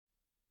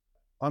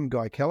I'm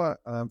Guy Keller.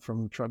 I'm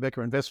from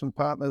Tribeca Investment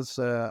Partners.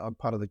 I'm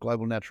part of the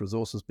global natural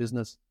resources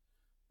business.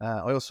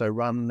 I also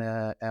run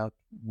our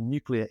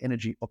nuclear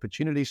energy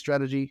opportunity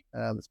strategy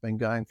that's been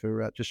going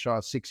for just shy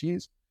of 6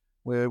 years,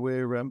 where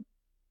we're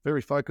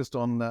very focused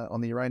on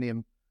the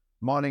uranium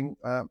mining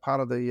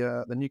part of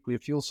the nuclear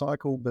fuel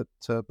cycle,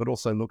 but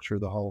also look through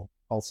the whole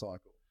cycle.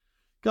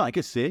 Guy,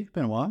 good to see you.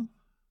 Been a while.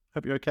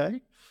 Hope you're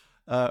okay.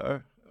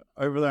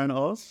 Over there in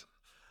Oz,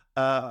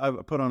 I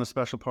put on a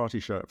special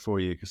party shirt for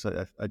you because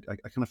I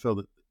kind of feel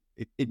that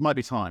it might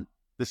be time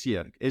this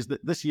year.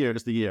 This year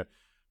is the year.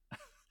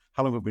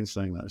 How long have we been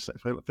saying that?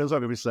 It feels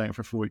like we've been saying it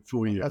for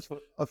 4 years.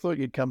 I thought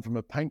you'd come from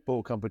a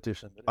paintball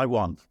competition. I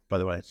won, by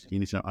the way. You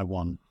need to know I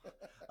won.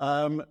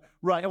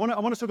 Right. I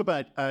want to talk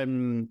about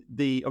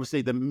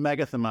obviously the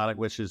mega thematic,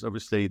 which is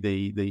obviously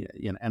the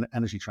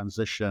energy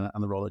transition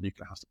and the role that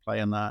nuclear has to play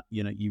in that.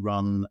 You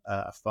run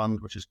a fund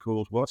which is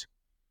called what?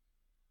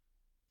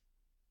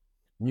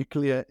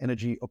 Nuclear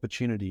Energy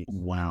Opportunity.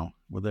 Wow.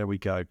 Well, there we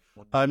go.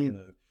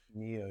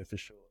 NEO for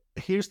sure.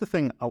 Here's the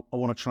thing I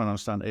want to try and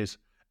understand is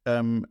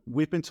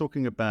we've been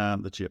talking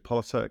about the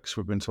geopolitics.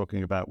 We've been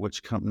talking about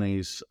which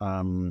companies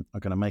are going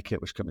to make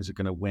it, which companies are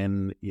going to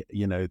win.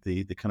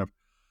 The kind of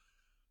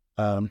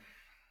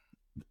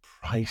the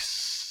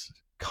price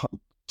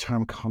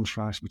term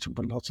contracts. We talk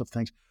about lots of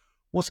things.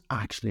 What's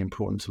actually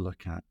important to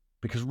look at?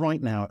 Because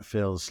right now it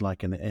feels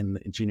like in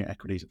junior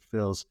equities, it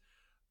feels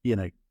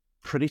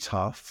pretty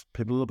tough.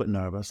 People are a little bit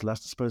nervous, less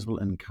disposable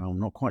income,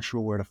 not quite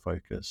sure where to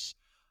focus.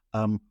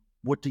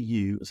 What do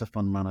you, as a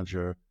fund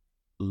manager,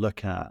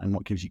 look at, and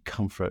what gives you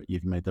comfort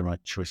you've made the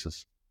right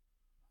choices?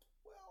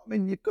 Well, I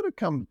mean, you've got to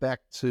come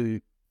back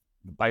to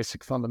the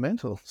basic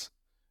fundamentals.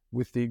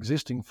 With the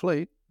existing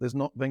fleet, there's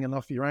not being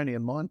enough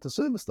uranium mined to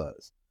service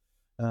those.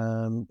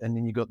 And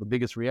then you've got the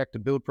biggest reactor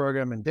build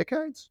program in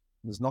decades.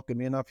 There's not going to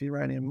be enough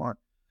uranium mined,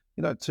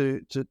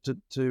 to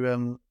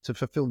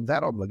fulfill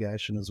that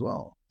obligation as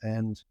well.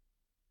 And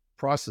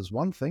price is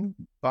one thing,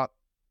 but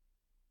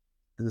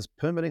there's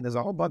permitting, there's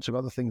a whole bunch of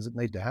other things that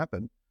need to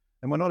happen.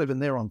 And we're not even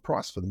there on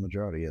price for the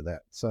majority of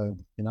that. So,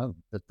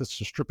 let's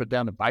just strip it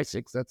down to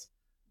basics.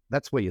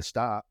 That's where you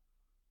start.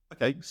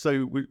 Okay,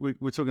 so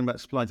we're talking about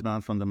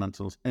supply-demand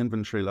fundamentals.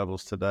 Inventory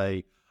levels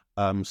today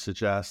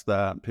suggest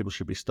that people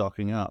should be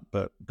stocking up,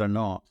 but they're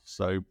not.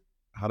 So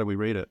how do we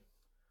read it?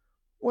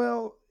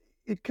 Well,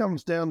 it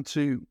comes down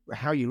to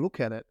how you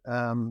look at it.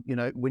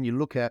 When you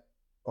look at,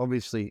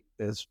 obviously,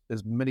 as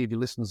many of your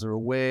listeners are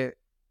aware,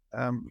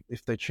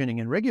 if they're tuning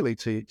in regularly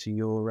to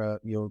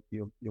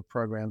your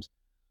programs,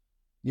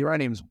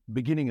 uranium's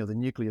beginning of the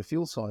nuclear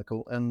fuel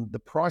cycle, and the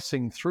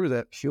pricing through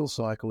that fuel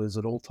cycle is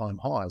at all-time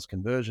highs.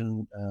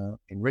 Conversion,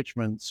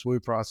 enrichment,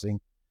 SWU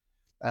pricing,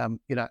 and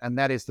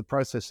that is the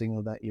processing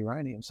of that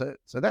uranium. So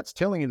that's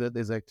telling you that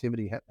there's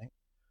activity happening.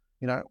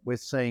 We're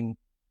seeing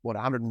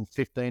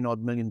 115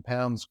 odd million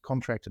pounds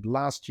contracted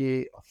last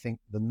year. I think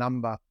the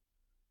number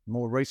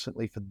more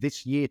recently for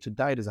this year to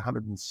date is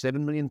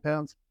 107 million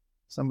pounds.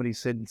 Somebody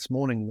said this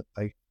morning that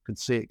they could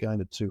see it going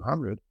to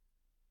 200.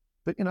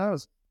 But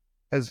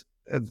as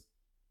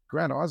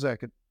Grant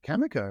Isaac at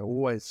Cameco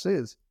always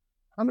says,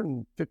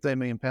 115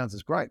 million pounds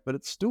is great, but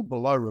it's still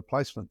below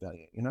replacement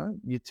value.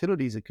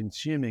 Utilities are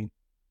consuming,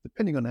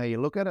 depending on how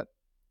you look at it,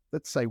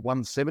 let's say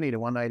 170 to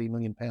 180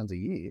 million pounds a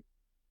year.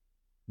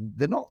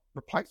 They're not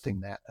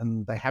replacing that,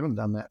 and they haven't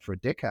done that for a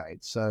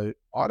decade. So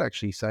I'd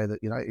actually say that,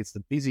 it's the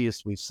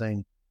busiest we've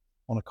seen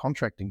on a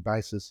contracting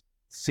basis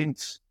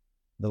since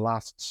the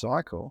last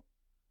cycle.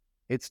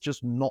 It's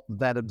just not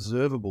that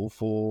observable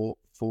for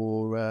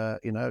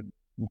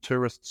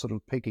tourists sort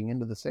of peeking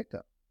into the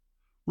sector.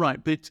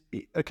 Right, but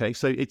okay,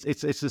 so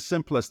it's as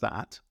simple as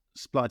that,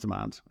 supply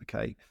demand.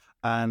 Okay,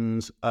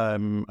 and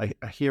I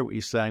hear what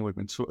you're saying.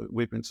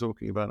 We've been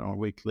talking about our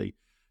weekly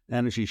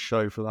energy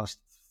show for the last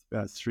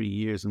 3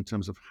 years in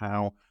terms of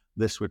how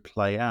this would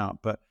play out,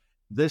 but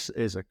this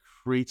is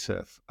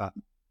accretive at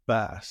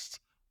best.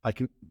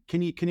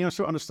 Can you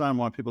also understand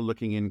why people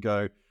looking in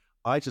go,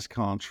 I just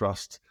can't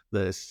trust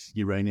this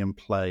uranium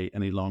play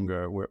any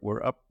longer.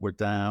 We're up, we're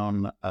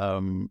down.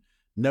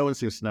 No one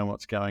seems to know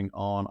what's going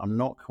on. I'm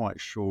not quite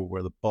sure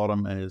where the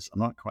bottom is. I'm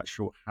not quite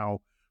sure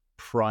how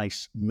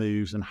price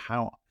moves and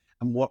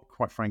what,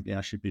 quite frankly,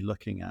 I should be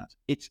looking at.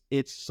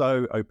 It's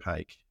so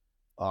opaque.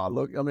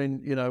 Look, I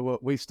mean,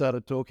 we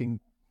started talking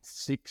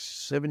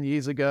 6-7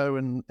 years ago,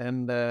 and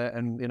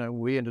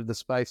we entered the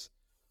space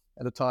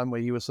at a time where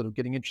you were sort of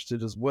getting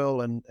interested as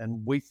well, and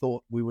we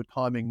thought we were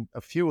timing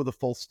a few of the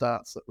false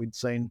starts that we'd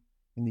seen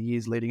in the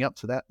years leading up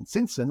to that. And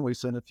since then, we've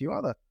seen a few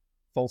other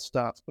false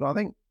starts. But I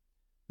think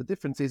the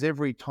difference is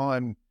every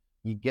time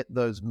you get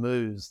those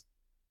moves,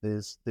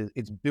 it's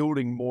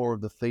building more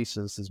of the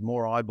thesis. There's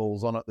more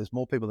eyeballs on it. There's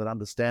more people that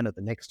understand it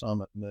the next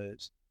time it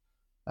moves.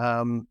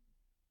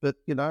 But,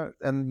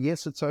 and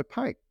yes, it's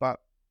opaque, but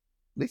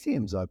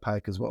lithium's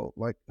opaque as well.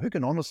 Like, who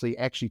can honestly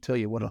actually tell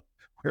you where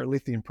a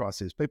lithium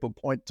price is? People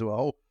point to a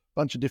whole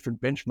bunch of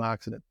different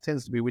benchmarks, and it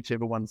tends to be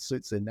whichever one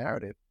suits their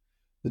narrative.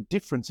 The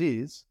difference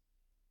is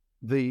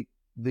the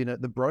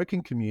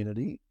broking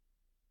community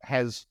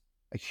has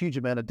a huge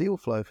amount of deal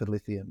flow for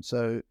lithium.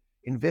 So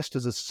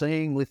investors are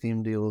seeing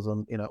lithium deals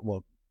on,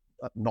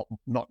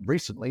 not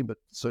recently, but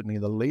certainly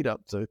in the lead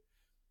up to.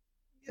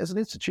 As an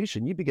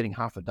institution, you'd be getting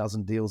half a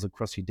dozen deals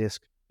across your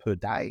desk per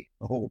day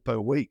or per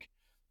week.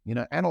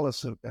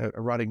 Analysts are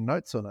writing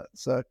notes on it.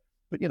 So,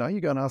 but you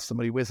go and ask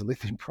somebody, where's the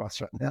lithium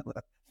price right now?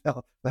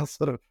 They'll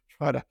sort of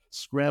try to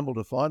scramble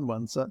to find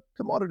one. So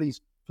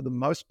commodities, for the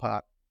most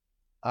part,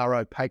 are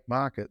opaque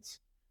markets,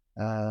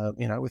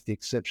 with the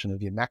exception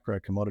of your macro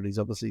commodities,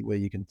 obviously, where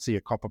you can see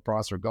a copper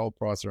price or a gold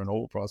price or an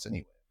oil price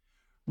anywhere.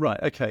 Right.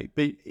 Okay.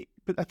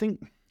 But I think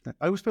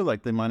I always feel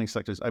like the mining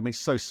sector is,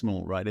 so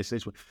small, right? It's a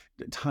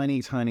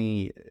tiny,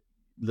 tiny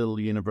little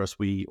universe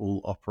we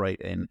all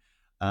operate in,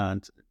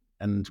 and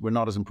we're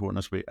not as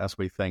important as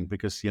we think,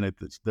 because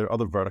there are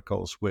other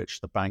verticals which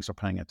the banks are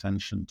paying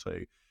attention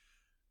to,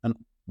 and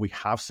we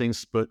have seen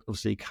split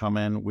obviously come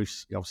in. We've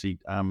obviously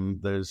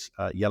there's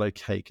Yellow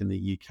Cake in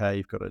the UK.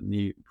 You've got a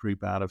new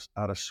group out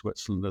of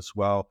Switzerland as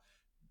well.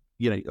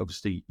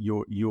 Obviously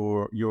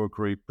your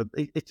group, but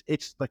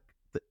it's like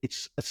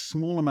it's a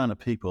small amount of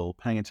people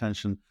paying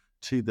attention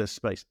to this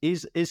space.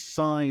 Is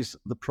size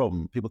the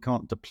problem? People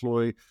can't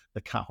deploy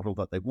the capital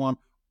that they want,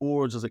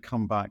 or does it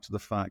come back to the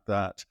fact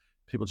that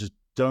people just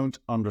don't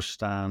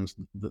understand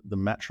the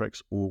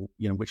metrics, or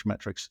which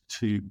metrics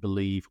to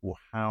believe, or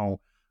how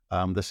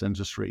this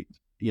industry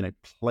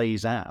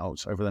plays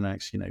out over the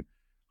next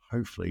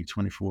hopefully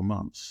 24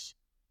 months?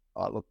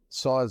 Look,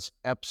 size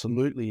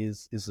absolutely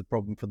is the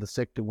problem for the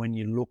sector when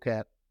you look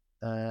at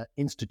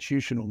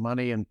institutional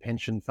money and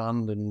pension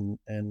fund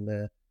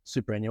and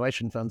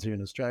superannuation funds here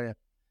in Australia.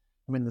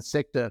 I mean, the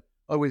sector,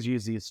 I always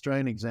use the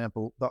Australian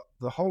example,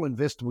 the whole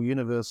investable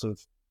universe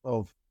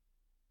of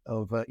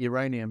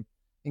uranium,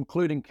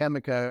 including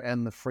Cameco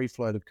and the free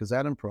float of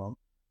Kazatomprom,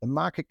 the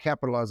market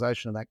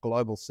capitalisation of that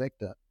global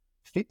sector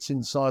fits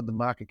inside the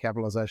market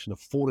capitalisation of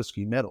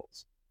Fortescue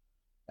Metals.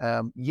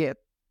 Yet,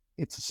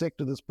 it's a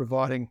sector that's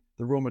providing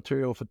the raw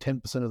material for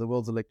 10% of the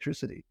world's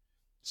electricity.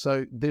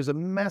 So there's a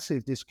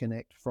massive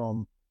disconnect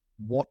from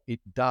what it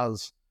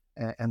does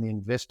and the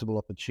investable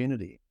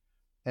opportunity.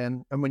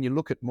 And when you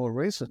look at more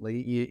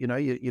recently,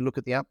 you look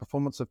at the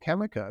outperformance of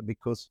Cameco,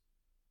 because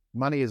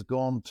money has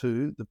gone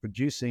to the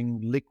producing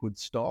liquid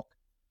stock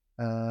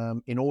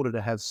in order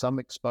to have some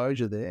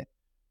exposure there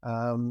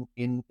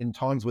in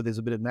times where there's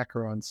a bit of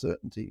macro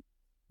uncertainty.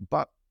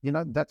 But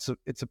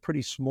it's a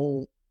pretty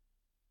small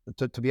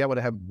to be able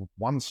to have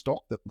one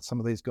stock that some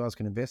of these guys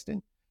can invest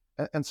in.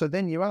 And so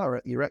then you're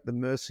at the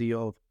mercy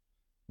of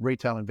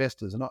retail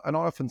investors. And I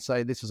often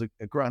say this is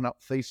a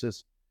grown-up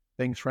thesis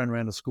being thrown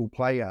around a school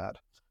play yard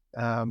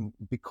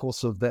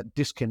because of that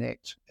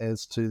disconnect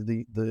as to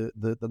the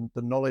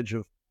knowledge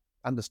of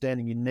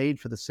understanding you need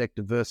for the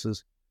sector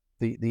versus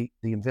the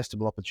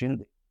investable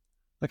opportunity.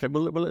 Okay,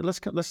 well,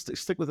 let's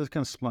stick with this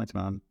kind of supply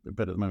demand a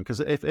bit at the moment, because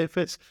if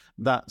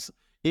that's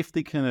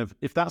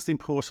the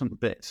important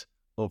bit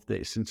of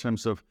this in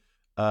terms of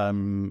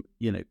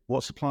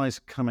what supply is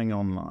coming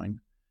online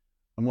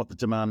and what the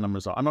demand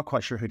numbers are. I'm not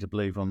quite sure who to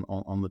believe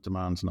on the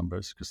demand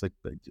numbers, because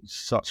they're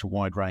such a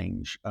wide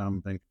range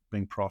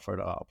being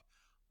proffered up.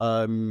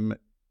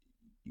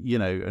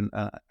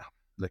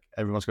 Look,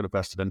 everyone's got a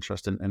vested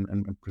interest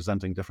in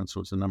presenting different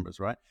sorts of numbers,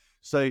 right?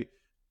 So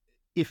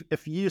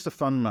if you as a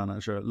fund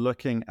manager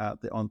looking at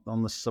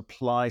on the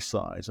supply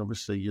side,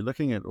 obviously you're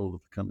looking at all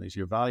of the companies,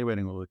 you're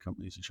evaluating all of the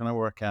companies, you're trying to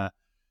work out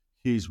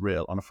who's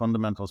real on a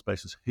fundamentals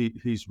basis,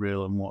 who's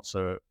real and what's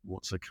a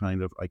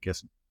kind of, I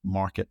guess,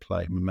 market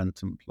play,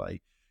 momentum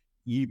play.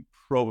 You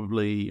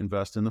probably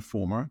invest in the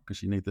former,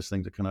 because you need this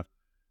thing to kind of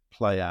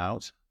play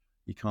out.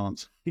 You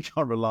can't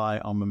rely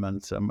on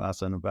momentum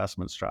as an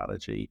investment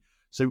strategy.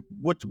 So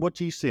what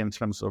do you see in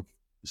terms of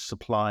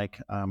supply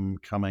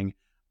coming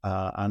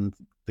and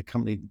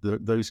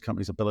those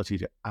companies' ability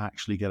to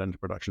actually get into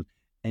production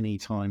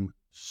anytime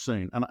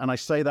soon? And I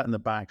say that in the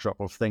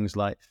backdrop of things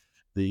like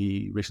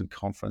the recent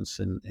conference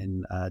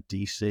in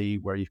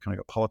DC, where you've kind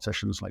of got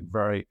politicians like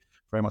very,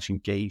 very much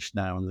engaged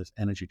now in this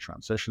energy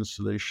transition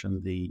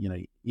solution,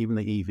 even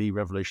the EV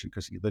revolution,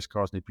 because those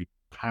cars need to be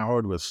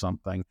powered with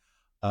something.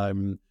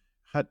 How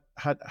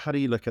do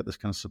you look at this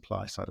kind of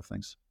supply side of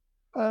things?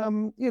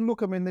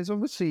 Look, I mean, there's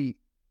obviously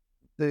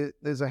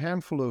there's a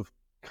handful of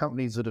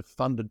companies that have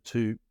funded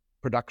to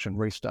production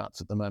restarts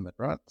at the moment,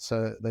 right?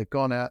 So they've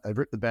gone out, they've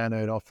ripped the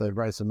Band-Aid off, they've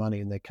raised some money,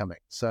 and they're coming.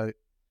 So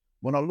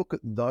when I look at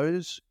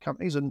those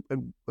companies, and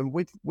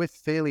we're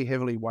fairly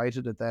heavily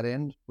weighted at that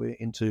end, we're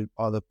into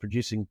either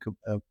producing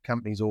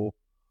companies or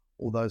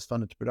those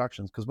funded to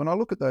productions. Because when I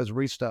look at those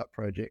restart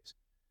projects,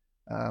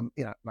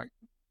 like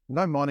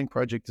no mining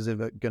project is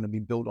ever going to be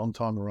built on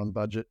time or on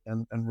budget,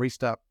 and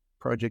restart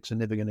projects are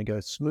never going to go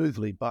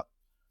smoothly. But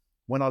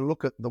when I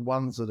look at the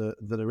ones that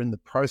are in the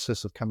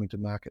process of coming to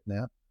market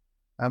now,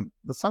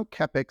 the sunk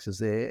capex is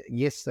there.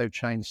 Yes, they've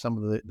changed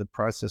some of the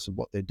process of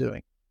what they're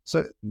doing.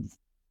 So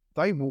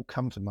they will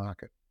come to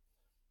market.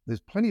 There's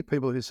plenty of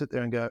people who sit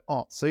there and go,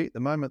 oh, see, the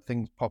moment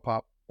things pop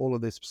up, all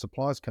of this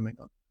supply is coming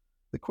on.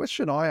 The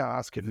question I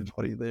ask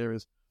everybody there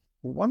is,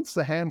 well, once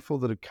the handful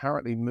that are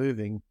currently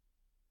moving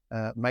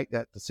make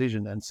that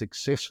decision and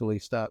successfully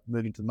start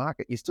moving to the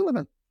market, you still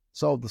haven't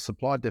solved the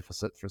supply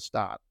deficit for a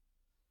start.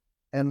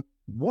 And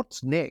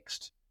what's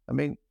next? I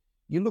mean,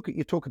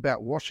 you talk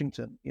about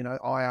Washington,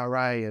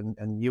 IRA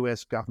and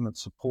US government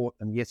support,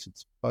 and yes,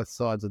 it's both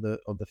sides of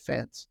the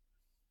fence.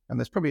 And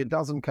there's probably a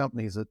dozen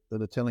companies that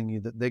are telling you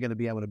that they're going to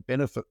be able to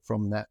benefit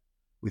from that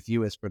with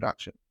US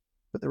production.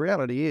 But the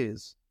reality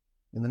is,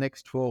 in the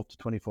next 12 to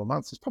 24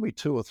 months, there's probably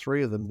 2 or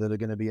 3 of them that are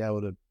going to be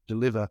able to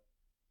deliver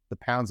the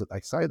pounds that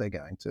they say they're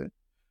going to,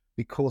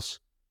 because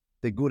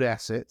they're good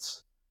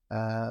assets.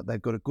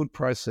 They've got a good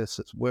process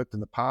that's worked in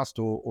the past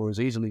or is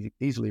easily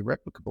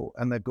replicable,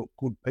 and they've got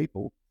good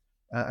people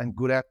and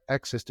good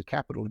access to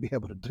capital to be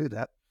able to do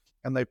that.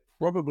 And they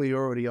probably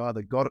already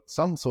either got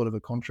some sort of a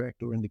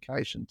contract or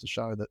indication to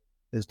show that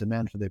there's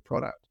demand for their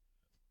product.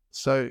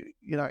 So,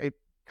 it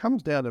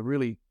comes down to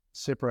really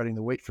separating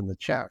the wheat from the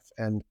chaff.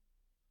 And,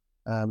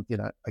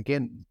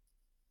 again,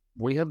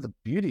 we have the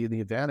beauty and the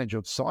advantage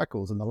of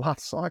cycles. In the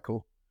last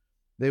cycle,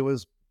 there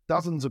was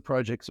dozens of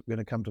projects that were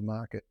going to come to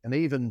market. And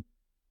even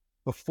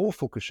before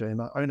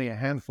Fukushima, only a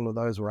handful of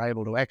those were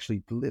able to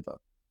actually deliver.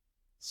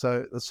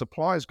 So the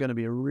supply is going to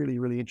be a really,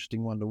 really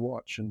interesting one to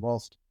watch. And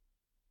whilst,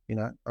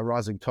 a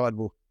rising tide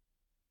will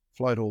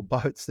float all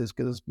boats, there's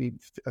going to be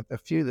a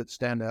few that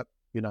stand out,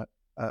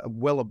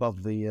 well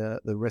above the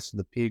rest of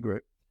the peer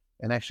group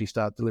and actually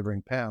start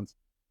delivering pounds.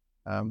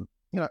 And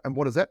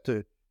what does that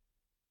do?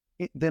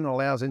 It then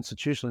allows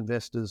institutional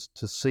investors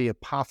to see a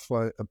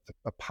pathway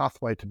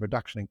to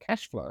production and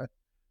cash flow,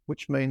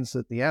 which means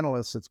that the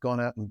analyst that's gone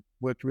out and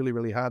worked really,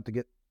 really hard to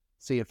get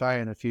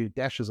CFA and a few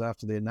dashes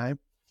after their name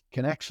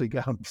can actually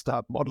go and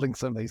start modeling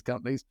some of these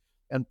companies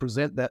and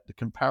present that to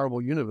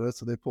comparable universe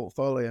to their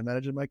portfolio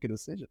manager and make a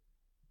decision.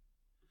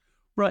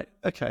 Right.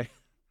 Okay.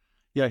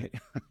 Yeah.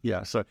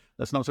 Yeah. So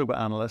let's not talk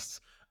about analysts.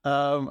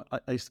 I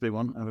used to be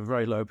one. I have a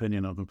very low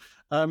opinion of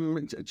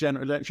them.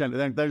 Generally,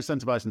 they're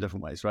incentivized in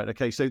different ways, right?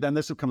 Okay. So then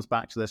this comes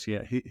back to this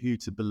here, who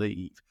to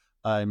believe.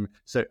 And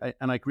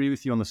I agree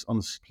with you on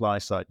the supply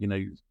side.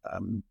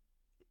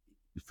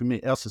 For me,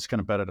 else it's kind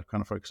of better to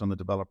kind of focus on the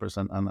developers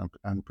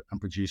and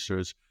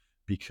producers,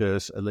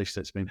 because at least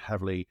it's been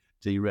heavily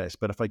de-risked.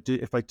 But if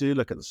I do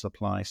look at the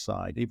supply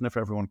side, even if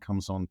everyone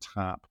comes on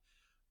tap,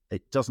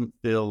 it doesn't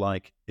feel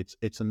like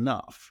it's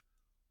enough.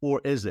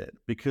 Or is it?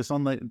 Because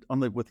come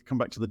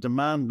back to the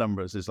demand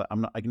numbers, is like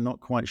I'm not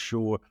quite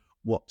sure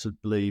what to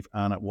believe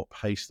and at what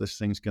pace this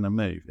thing's going to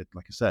move.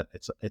 Like I said,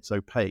 it's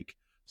opaque.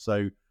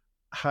 So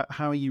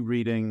how are you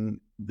reading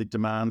the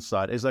demand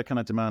side? Is there kind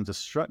of demand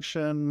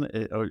destruction,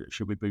 or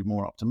should we be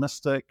more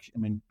optimistic? I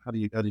mean, how do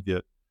you view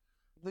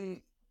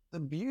it? The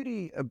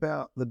beauty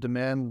about the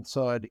demand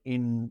side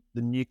in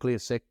the nuclear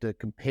sector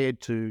compared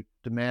to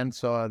demand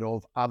side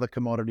of other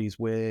commodities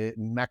where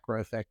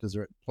macro factors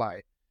are at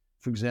play,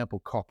 for example,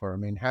 copper. I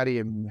mean, how do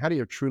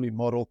you truly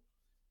model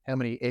how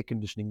many air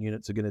conditioning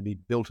units are going to be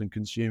built and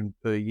consumed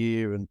per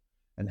year, and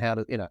how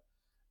to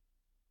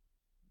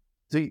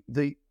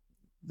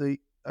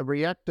a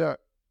reactor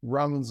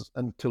runs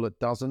until it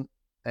doesn't,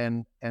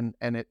 and it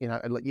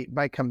it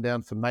may come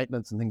down for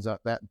maintenance and things like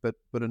that, but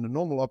in a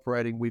normal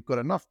operating, we've got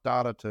enough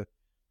data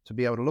to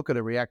be able to look at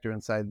a reactor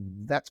and say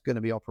that's going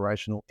to be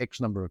operational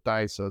X number of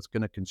days, so it's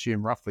going to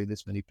consume roughly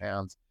this many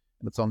pounds,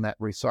 and it's on that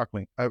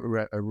recycling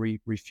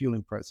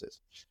refueling process.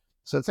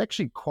 So it's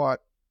actually quite,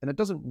 and it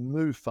doesn't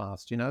move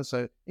fast,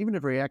 So even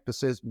if a reactor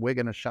says we're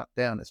going to shut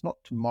down, it's not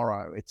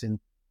tomorrow; it's in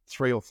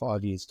 3 or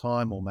 5 years'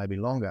 time, or maybe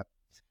longer.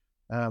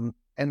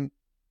 And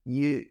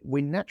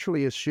we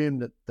naturally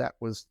assumed that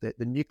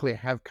the nuclear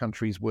have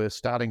countries were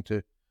starting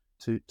to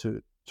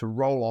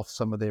roll off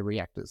some of their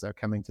reactors. They're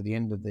coming to the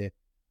end of their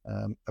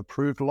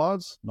approved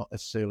lives, not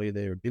necessarily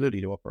their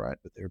ability to operate,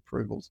 but their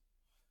approvals.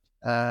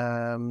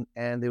 And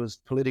there was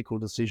political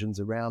decisions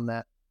around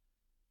that.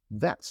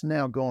 That's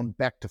now gone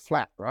back to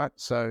flat, right?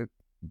 So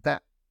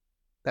that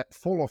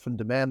fall off in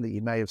demand that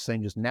you may have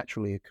seen just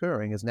naturally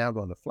occurring has now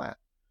gone to flat.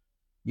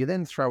 You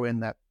then throw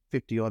in that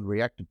 50-odd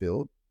reactor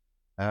build,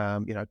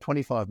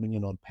 25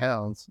 million odd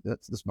pounds.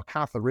 That's this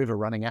MacArthur River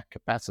running at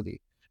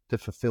capacity to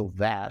fulfill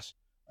that,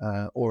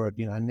 or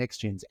next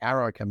gen's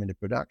Arrow come into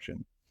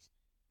production,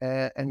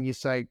 and you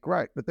say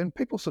great, but then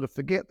people sort of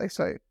forget. They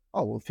say,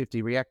 oh well,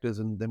 50 reactors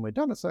and then we're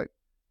done. It's like,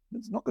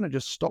 it's not going to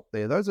just stop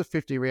there. Those are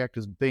 50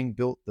 reactors being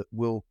built that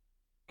will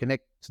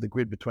connect to the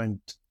grid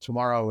between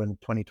tomorrow and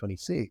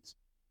 2026.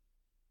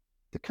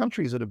 The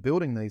countries that are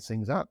building these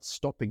things aren't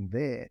stopping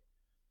there.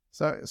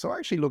 So I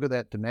actually look at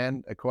that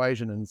demand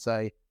equation and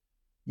say,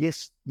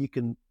 yes, you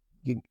can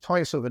tie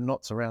yourself in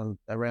knots around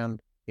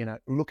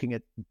looking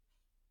at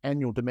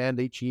annual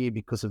demand each year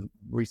because of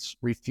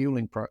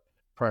refueling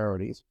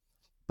priorities,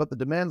 but the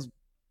demand's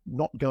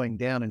not going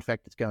down. In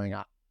fact, it's going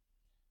up.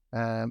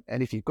 And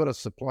if you've got a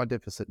supply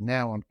deficit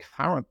now on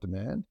current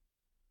demand,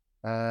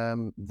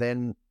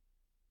 then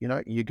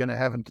you're going to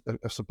have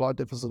a supply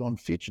deficit on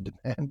future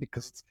demand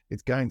because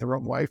it's going the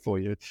wrong way for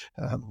you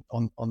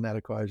on that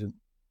equation.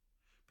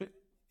 But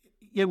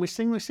Yeah, we're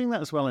seeing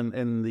that as well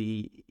in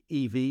the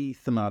EV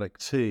thematic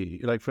too.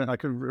 Like, I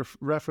could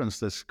reference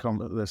this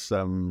conference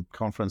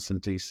in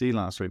DC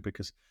last week,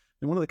 because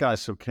one of the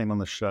guys who came on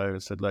the show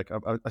and said, like,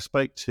 I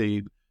spoke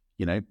to,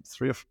 I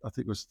think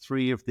it was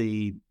three of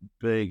the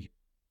big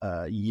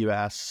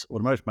US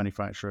automotive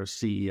manufacturer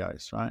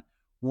CEOs, right?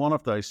 One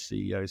of those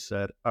CEOs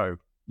said, "Oh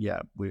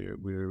yeah,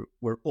 we're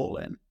all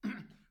in.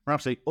 We're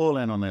absolutely all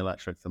in on the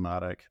electric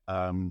thematic.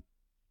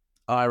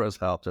 IRA's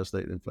helped us. The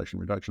Inflation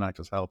Reduction Act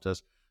has helped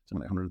us.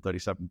 Something like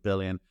 137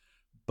 billion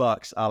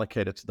bucks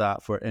allocated to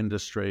that for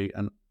industry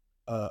and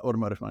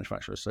automotive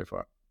manufacturers so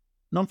far.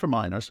 None for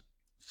miners.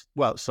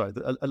 Well, sorry,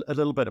 a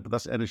little bit, but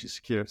that's energy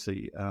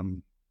security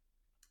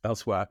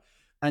elsewhere.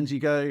 And you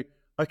go,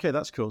 okay,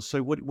 that's cool.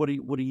 So what are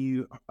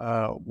you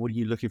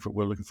looking for?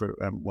 We're looking for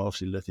well,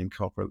 obviously lithium,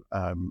 copper,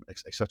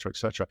 et cetera, et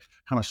cetera.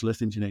 How much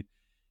lithium do you need?"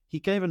 He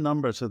gave a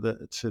number to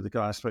the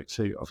guy I spoke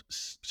to of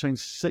between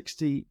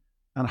 60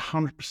 and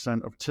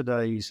 100% of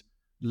today's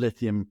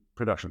lithium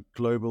production,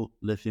 global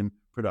lithium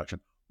production.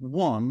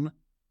 One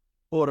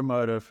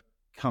automotive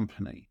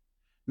company.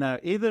 Now,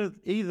 either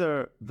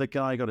the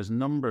guy got his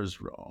numbers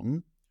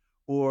wrong,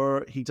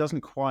 or he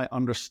doesn't quite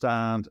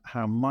understand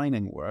how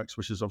mining works,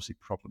 which is obviously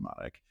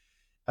problematic.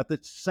 At the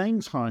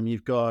same time,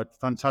 you've got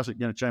fantastic,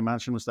 Joe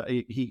Manchin was that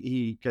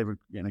he gave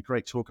a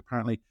great talk,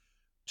 apparently,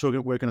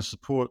 talking, we're going to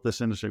support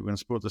this industry, we're going to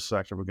support this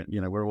sector,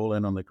 we're all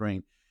in on the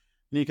green.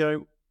 And you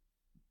go,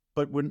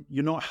 but when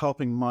you're not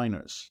helping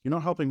miners,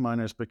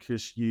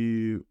 because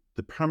the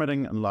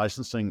permitting and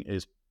licensing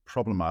is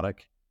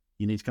problematic.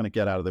 You need to kind of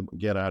get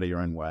out of your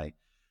own way.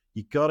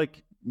 You got to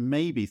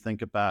maybe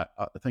think about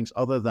things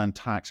other than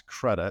tax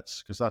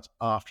credits, because that's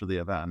after the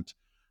event,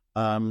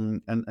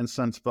 and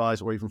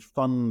incentivize or even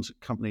fund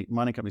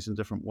mining companies in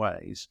different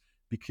ways,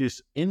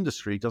 because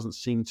industry doesn't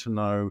seem to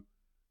know.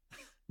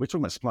 We're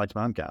talking about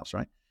supply-demand gaps,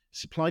 right?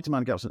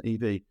 Supply-demand gaps in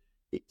EV,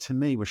 to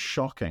me, was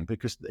shocking,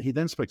 because he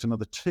then spoke to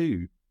another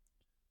two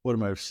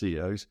automotive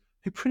CEOs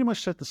who pretty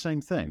much said the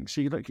same thing.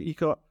 So you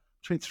got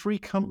between three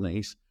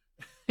companies,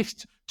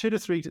 it's 2 to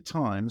 3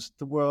 times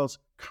the world's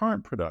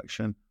current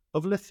production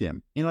of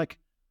lithium.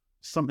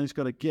 Something's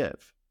got to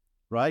give,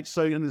 right?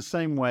 So in the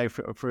same way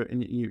for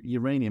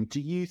uranium,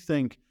 do you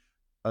think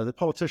the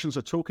politicians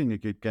are talking a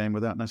good game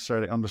without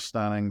necessarily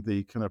understanding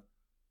the kind of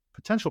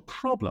potential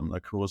problem they're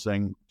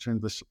causing to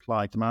the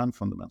supply-demand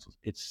fundamentals?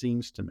 It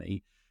seems to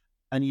me,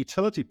 and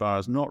utility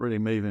buyers not really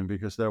moving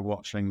because they're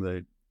watching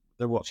their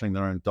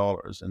own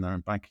dollars in their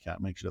own bank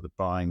account, making sure they're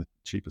buying the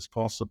cheapest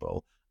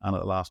possible and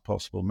at the last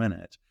possible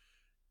minute.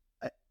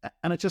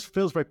 And it just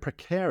feels very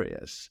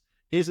precarious.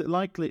 Is it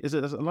likely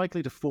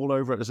to fall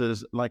over? Is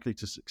it likely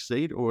to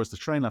succeed? Or is the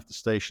train left the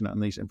station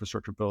and these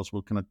infrastructure bills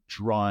will kind of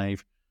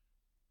drive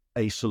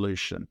a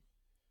solution?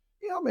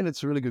 Yeah, I mean,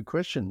 it's a really good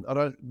question.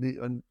 I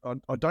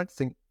don't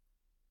think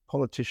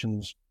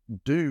politicians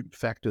do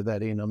factor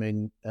that in. I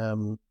mean,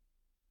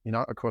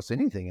 across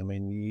anything. I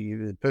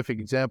mean, the perfect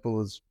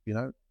example is,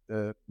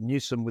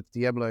 Newsom with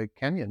Diablo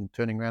Canyon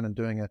turning around and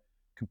doing a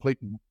complete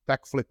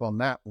backflip on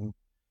that, and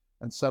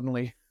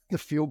suddenly the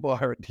fuel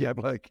buyer at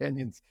Diablo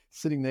Canyon's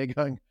sitting there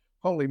going,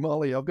 "Holy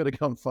moly, I've got to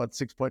go and find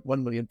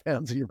 6.1 million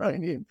pounds of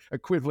uranium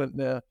equivalent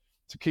now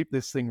to keep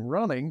this thing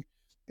running,"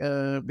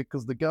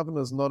 because the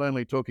governor's not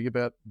only talking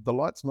about the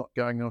lights not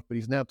going off, but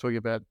he's now talking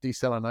about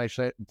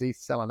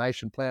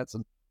desalination plants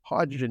and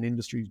hydrogen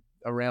industry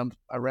around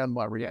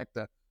my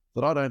reactor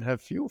that I don't have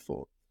fuel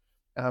for.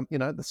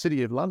 The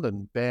City of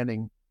London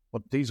banning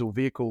diesel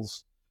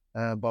vehicles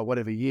by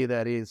whatever year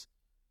that is.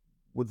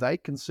 Were they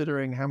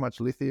considering how much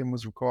lithium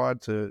was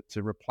required to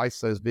replace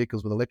those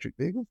vehicles with electric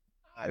vehicles?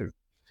 No.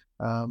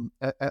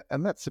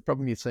 And that's the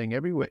problem you're seeing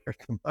everywhere at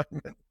the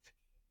moment.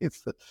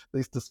 It's that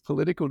these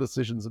political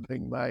decisions are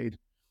being made.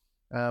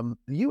 The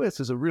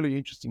US is a really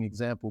interesting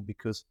example,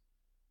 because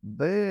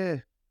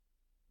they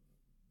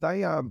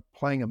are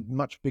playing a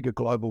much bigger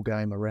global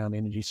game around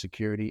energy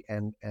security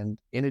and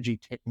energy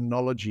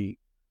technology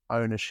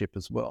ownership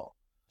as well.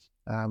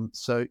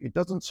 So it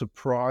doesn't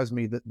surprise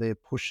me that they're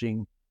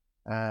pushing,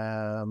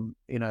 to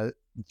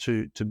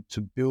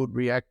build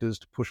reactors,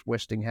 to push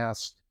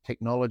Westinghouse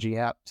technology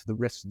out to the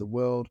rest of the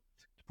world,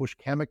 to push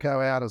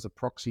Cameco out as a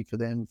proxy for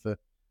them for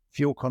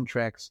fuel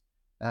contracts,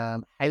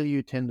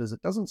 HALEU tenders.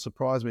 It doesn't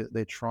surprise me that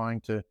they're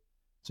trying to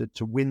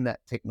win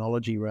that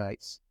technology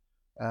race.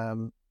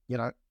 Will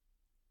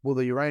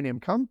the uranium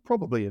come?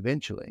 Probably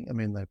eventually. I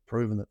mean, they've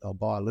proven that they'll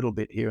buy a little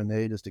bit here and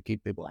there just to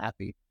keep people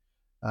happy.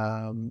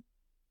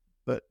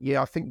 But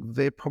yeah, I think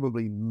they're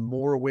probably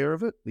more aware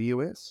of it, the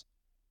US.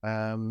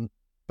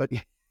 But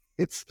yeah,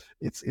 it's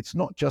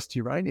not just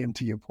uranium,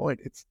 to your point.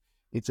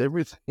 It's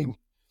everything,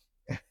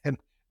 and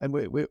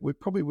we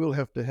probably will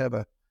have to have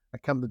a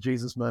come to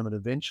Jesus moment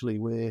eventually,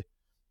 where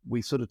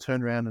we sort of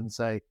turn around and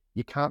say,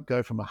 you can't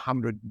go from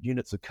 100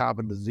 units of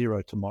carbon to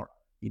zero tomorrow.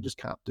 You just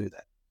can't do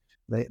that.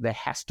 There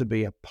has to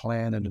be a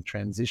plan and a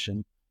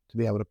transition to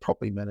be able to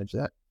properly manage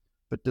that.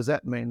 But does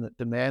that mean that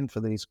demand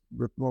for these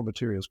raw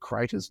materials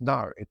craters?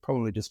 No, it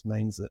probably just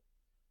means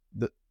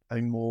that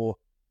a more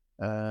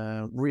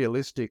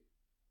realistic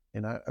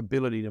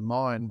ability to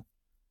mine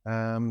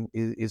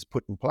is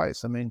put in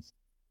place. I mean,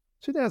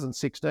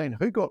 2016,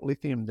 who got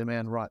lithium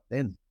demand right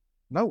then?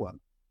 No one.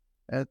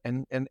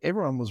 And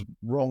everyone was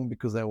wrong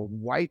because they were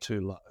way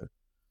too low,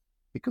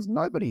 because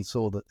nobody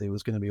saw that there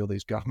was going to be all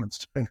these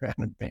governments turning around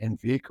and ban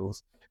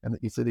vehicles, and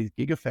that you see these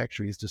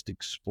gigafactories just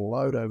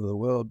explode over the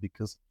world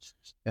because,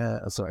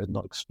 sorry,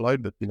 not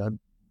explode, but,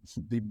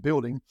 be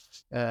building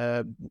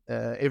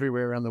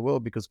everywhere around the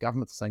world because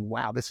governments are saying,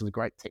 wow, this is a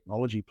great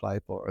technology play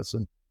for us,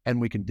 and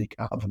we can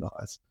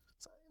decarbonize.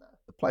 So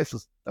the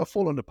places, they'll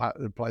fall into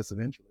place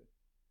eventually.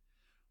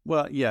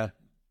 Well, yeah,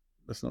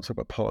 let's not talk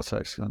about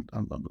politics.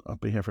 I'll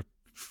be here for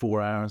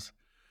 4 hours.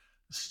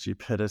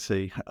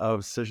 Stupidity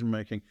of decision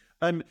making.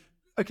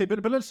 Okay,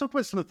 but let's talk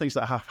about some of the things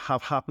that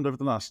have happened over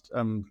the last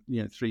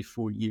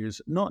 3-4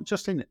 years, not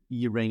just in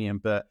uranium,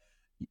 but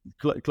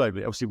globally.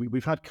 Obviously,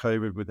 we've had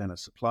COVID within a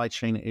supply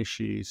chain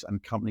issues,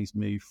 and companies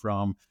move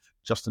from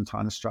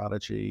just-in-time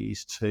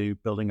strategies to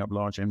building up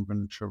large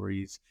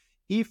inventories.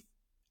 If,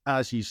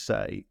 as you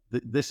say,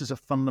 this is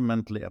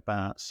fundamentally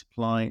about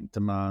supply,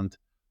 demand,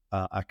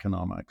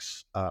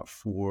 economics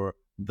for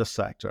the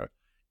sector.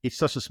 It's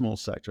such a small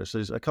sector. So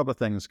there's a couple of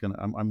things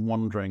I'm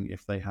wondering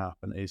if they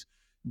happen is,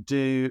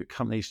 do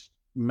companies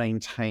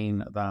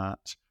maintain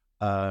that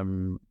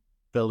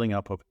building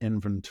up of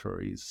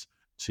inventories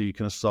to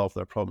kind of solve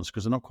their problems?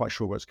 Because they're not quite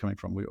sure where it's coming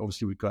from. We've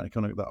got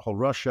kind of that whole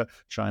Russia,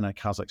 China,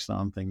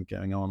 Kazakhstan thing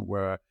going on,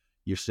 where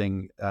you're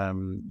seeing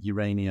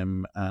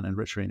uranium and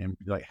enriched uranium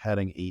like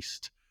heading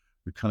east.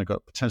 We've kind of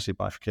got potentially a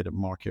bifurcated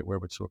market where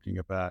we're talking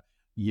about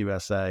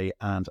USA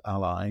and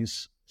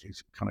allies.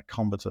 It's kind of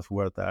combative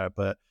word there,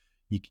 but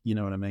you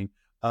know what I mean.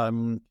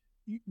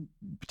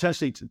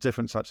 Potentially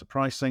different types of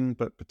pricing,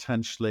 but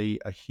potentially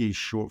a huge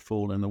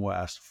shortfall in the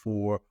West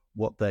for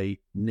what they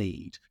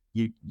need.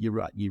 You're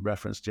right. You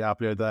referenced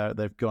Diablo there.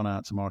 They've gone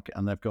out to market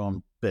and they've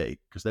gone big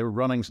because they were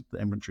running the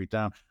inventory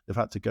down. They've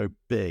had to go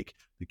big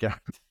to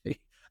guarantee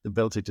the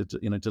ability to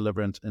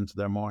deliver into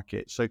their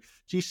market. So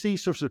do you see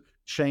sorts of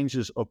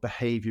changes of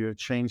behavior,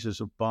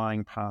 changes of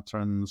buying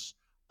patterns,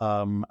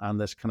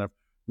 and this kind of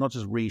not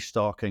just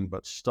restocking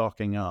but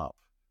stocking up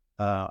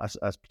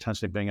as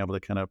potentially being able to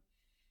kind of,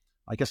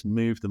 I guess,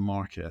 move the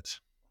market?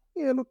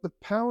 Yeah, look, the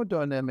power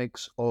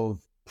dynamics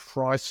of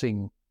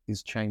pricing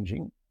is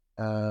changing.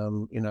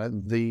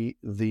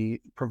 The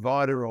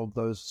provider of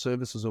those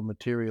services or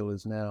material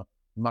is now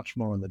much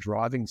more in the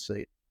driving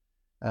seat,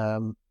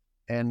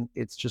 and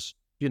it's just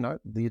the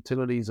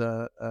utilities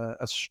are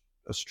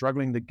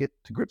struggling to get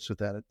to grips with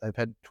that. They've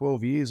had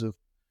 12 years of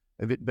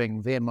it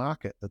being their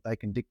market that they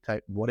can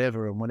dictate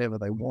whatever and whatever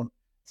they want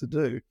to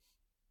do.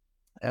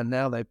 And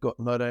now they've got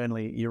not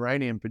only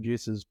uranium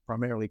producers,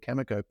 primarily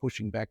Cameco,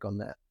 pushing back on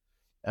that,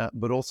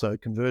 but also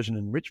conversion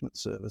enrichment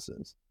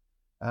services.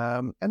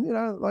 And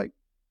like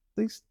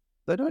these,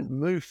 they don't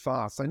move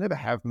fast. They never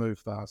have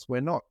moved fast.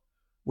 We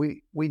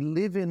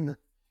live in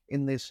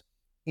this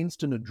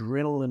instant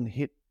adrenaline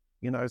hit,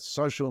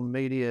 social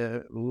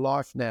media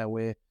life now,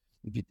 where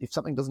if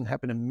something doesn't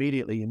happen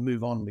immediately, you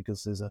move on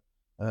because there's a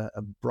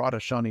brighter,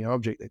 shiny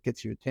object that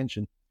gets your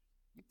attention.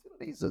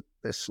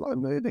 They're slow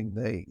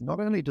moving. Not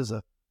only does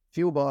a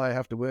fuel buyer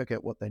have to work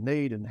out what they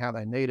need and how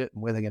they need it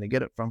and where they're going to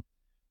get it from,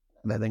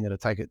 they're then going to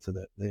take it to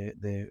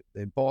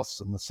their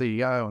boss and the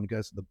CEO, and it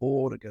goes to the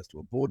board. It goes to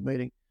a board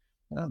meeting.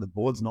 The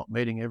board's not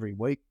meeting every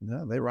week.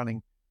 They're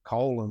running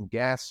coal and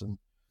gas and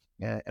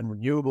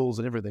renewables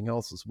and everything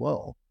else as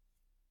well.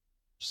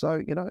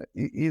 So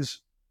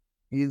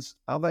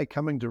are they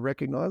coming to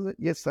recognise it?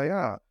 Yes, they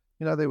are.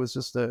 There was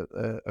just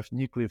a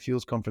nuclear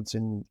fuels conference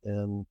in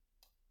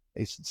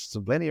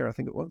Slovenia, I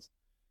think it was,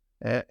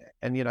 and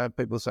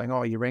people are saying,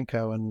 "Oh,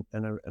 Urenco," and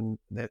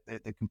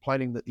they're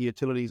complaining that the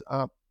utilities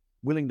aren't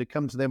willing to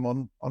come to them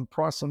on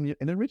price in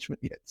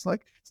enrichment yet. It's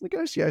like it's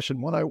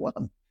negotiation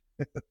 101.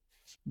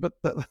 But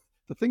the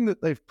thing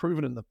that they've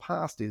proven in the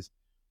past is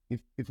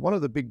if one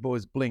of the big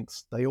boys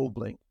blinks, they all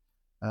blink,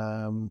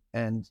 and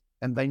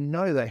they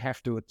know they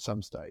have to at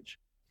some stage.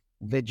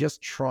 They're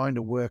just trying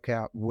to work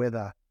out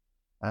whether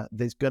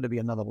there's going to be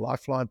another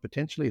lifeline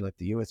potentially, like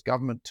the US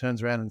government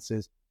turns around and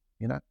says,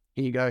 here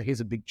you go, here's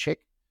a big check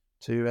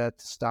to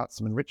start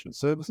some enrichment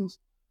services,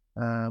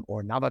 or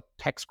another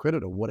tax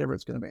credit or whatever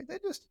it's going to be. They're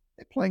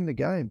playing the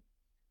game,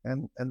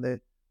 and the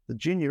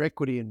junior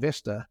equity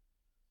investor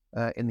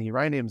in the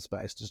uranium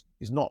space just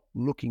is not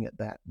looking at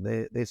that.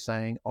 They're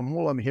saying,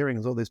 all I'm hearing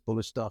is all this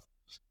bullish stuff.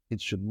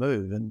 It should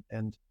move, and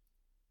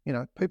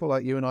people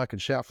like you and I can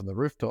shout from the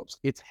rooftops,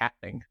 it's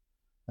happening.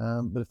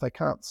 But if they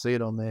can't see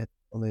it on their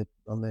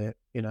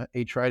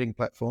e-trading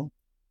platform,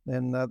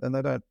 then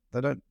they don't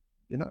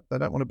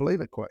want to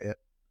believe it quite yet.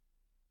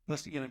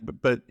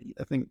 But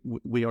I think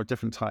we are a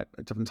different type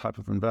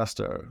of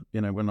investor.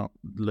 We're not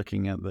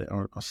looking at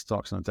our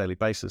stocks on a daily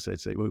basis.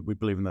 We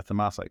believe in the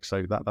thematic,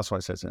 so that's why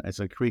I say it's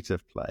a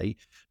creative play,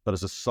 but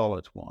it's a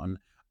solid one.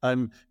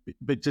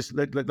 But just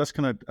let's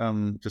kind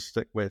of just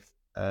stick with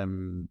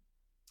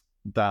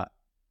that.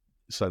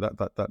 So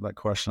that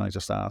question I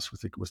just asked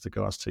with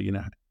regards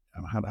to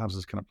how does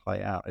this kind of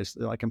play out? It's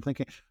like I'm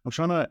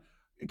trying to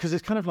because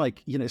it's kind of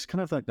like, it's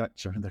kind of like that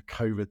during the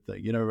COVID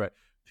thing, right?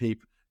 There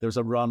was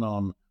a run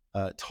on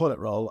toilet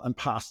roll and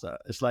pasta.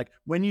 It's like,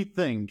 when you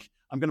think,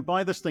 I'm going to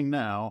buy this thing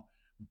now,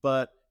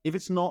 but if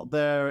it's not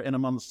there in a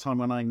month's time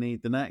when I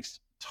need the next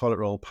toilet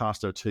roll,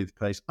 pasta, or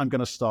toothpaste, I'm going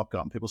to stock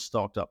up. People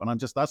stocked up. And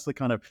that's the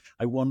kind of,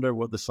 I wonder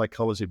what the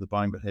psychology of the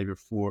buying behavior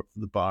for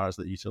the buyers,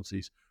 that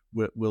utilities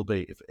will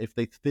be. If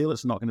they feel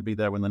it's not going to be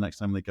there when the next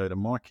time they go to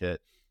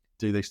market,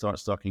 do they start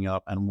stocking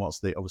up? And what's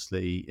the,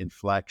 obviously,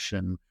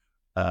 inflection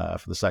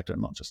for the sector,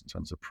 not just in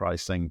terms of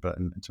pricing, but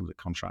in terms of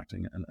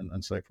contracting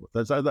and so forth.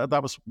 That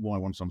was why I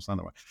wanted to understand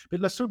that way.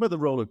 But let's talk about the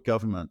role of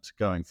government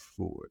going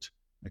forward,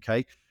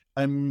 okay?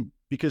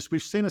 Because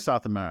we've seen in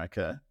South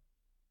America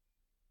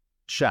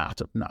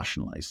chat of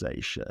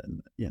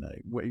nationalization,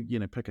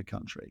 pick a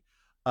country,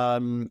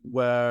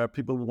 where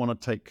people want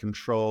to take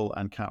control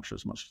and capture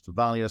as much of the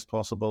value as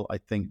possible. I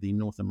think the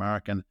North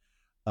American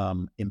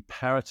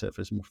imperative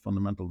is more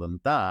fundamental than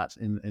that,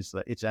 is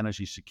that it's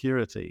energy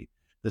security.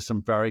 There's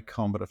some very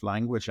combative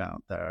language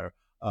out there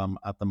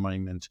at the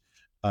moment,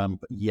 but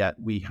yet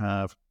we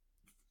have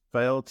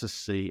failed to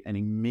see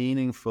any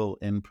meaningful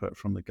input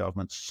from the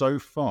government so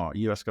far.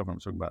 U.S.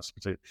 government, talking about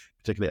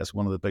particularly as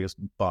one of the biggest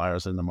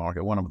buyers in the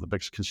market, one of the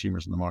biggest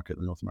consumers in the market,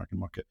 the North American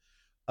market.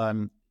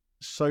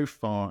 So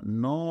far,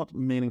 not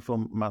meaningful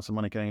amounts of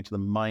money going into the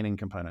mining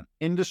component.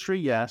 Industry,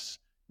 yes,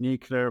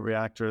 nuclear,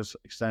 reactors,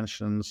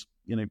 extensions,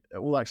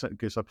 all that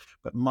good stuff,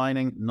 but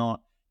mining,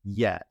 not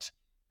yet.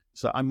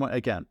 So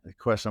the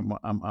question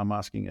I'm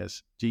asking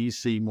is, do you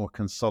see more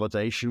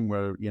consolidation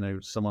where,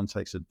 someone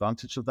takes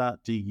advantage of that?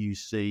 Do you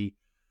see,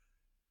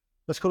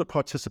 let's call it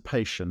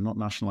participation, not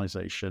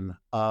nationalization,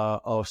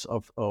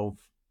 of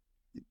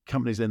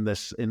companies in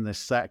this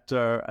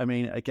sector? I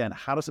mean, again,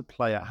 how does it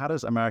play out? How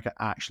does America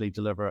actually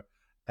deliver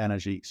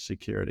energy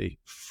security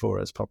for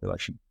its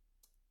population?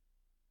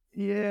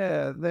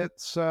 Yeah,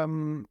 that's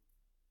again,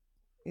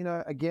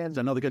 it's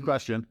another good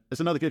question.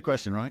 It's another good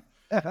question, right?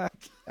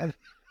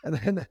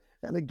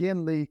 and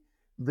again,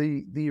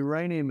 the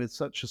uranium is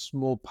such a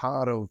small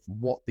part of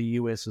what the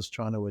US is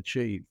trying to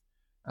achieve.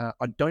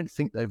 I don't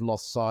think they've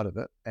lost sight of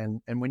it.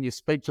 And when you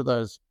speak to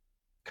those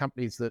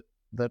companies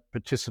that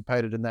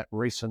participated in that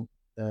recent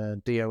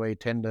DOE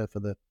tender for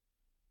the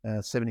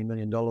 $70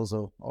 million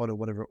or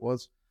whatever it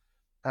was,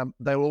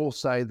 they'll all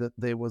say that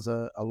there was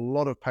a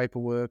lot of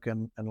paperwork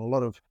and a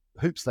lot of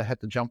hoops they had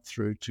to jump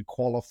through to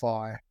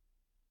qualify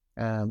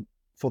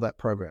for that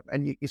program.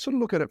 And you sort of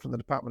look at it from the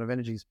Department of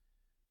Energy's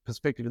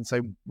perspective and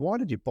say, why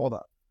did you bother?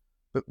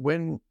 But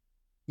when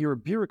you're a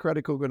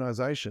bureaucratic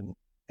organization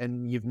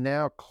and you've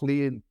now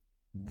cleared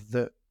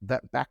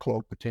that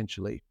backlog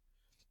potentially,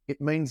 it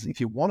means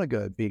if you want to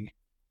go big,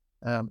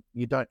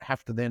 you don't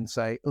have to then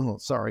say, oh,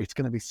 sorry, it's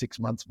going to be 6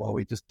 months while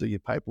we just do your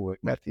paperwork,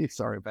 Matthew.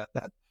 Sorry about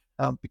that,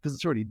 because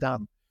it's already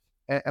done.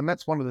 And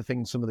that's one of the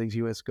things some of these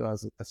US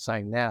guys are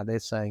saying now. They're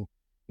saying,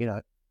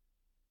 and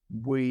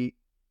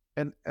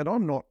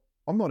I'm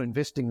not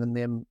investing in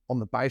them on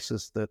the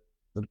basis that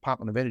the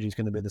Department of Energy is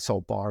going to be the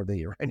sole buyer of the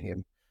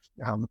uranium,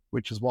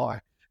 which is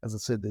why, as I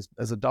said,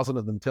 there's a dozen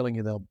of them telling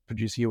you they'll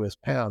produce US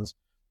pounds,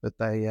 but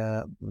they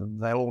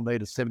all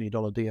need a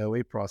 $70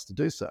 DOE price to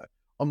do so.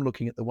 I'm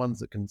looking at the ones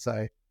that can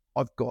say,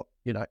 I've got,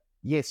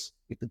 yes,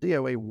 if the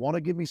DOE want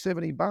to give me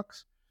 $70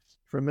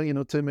 for $1 million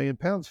or £2 million,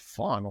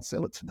 fine, I'll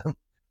sell it to them.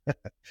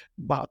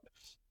 But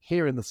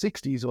here in the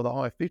 60s or the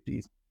high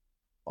 50s,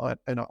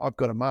 I've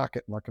got a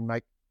market and I can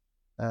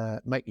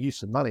make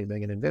use of money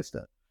being an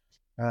investor.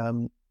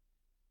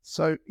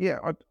 So yeah,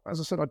 as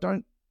I said, I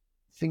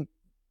think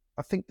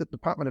that the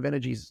Department of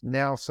Energy's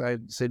now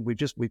said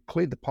we've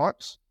cleared the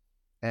pipes,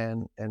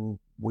 and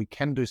we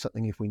can do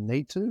something if we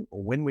need to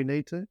or when we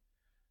need to.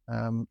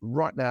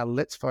 Right now,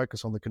 let's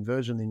focus on the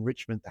conversion, the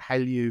enrichment, the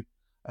HALEU.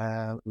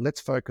 Let's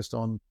focus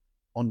on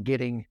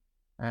getting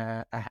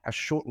a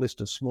short list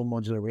of small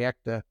modular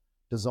reactor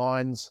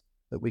designs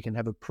that we can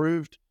have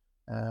approved.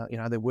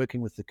 They're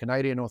working with the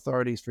Canadian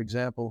authorities, for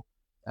example,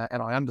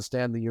 and I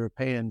understand the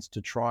Europeans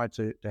to try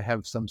to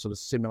have some sort of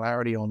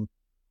similarity on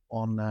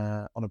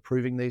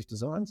approving these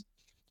designs.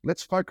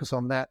 Let's focus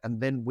on that,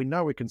 and then we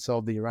know we can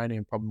solve the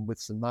uranium problem with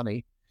some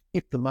money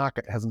if the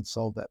market hasn't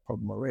solved that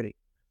problem already.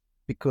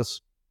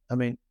 Because, I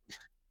mean,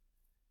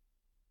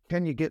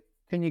 can you get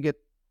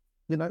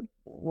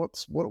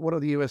what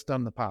have the US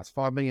done in the past?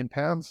 £5 million?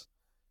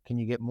 Can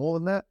you get more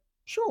than that?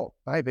 Sure,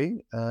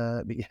 maybe,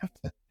 but you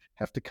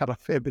have to cut a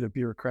fair bit of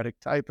bureaucratic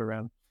tape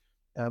around.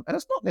 And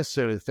it's not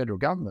necessarily the federal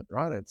government,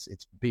 right?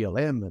 It's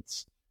BLM,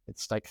 it's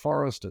state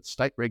forest, it's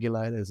state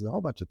regulators, there's a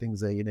whole bunch of things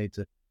there you need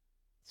to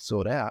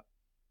sort out.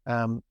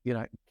 Can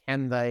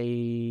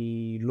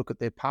they look at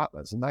their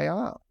partners? And they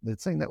are. They're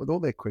seeing that with all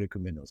their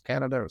critical minerals,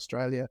 Canada,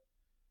 Australia,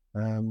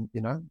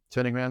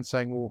 turning around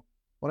saying, well,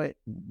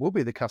 we'll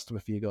be the customer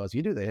for you guys.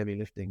 You do the heavy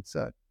lifting.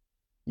 So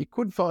you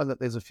could find that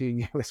there's a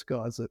few US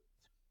guys that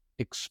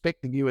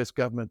expect the US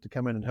government to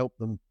come in and help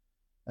them,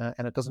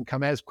 and it doesn't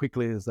come as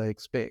quickly as they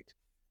expect.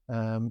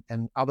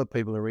 And other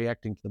people are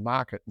reacting to the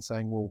market and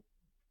saying, well,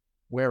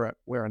 we're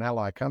an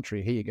ally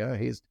country. Here you go.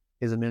 Here's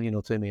 £1 million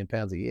or £2 million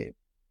a year.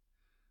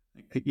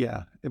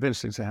 Yeah, it'd be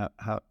interesting to see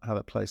how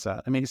that plays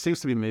out. I mean, it seems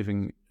to be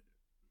moving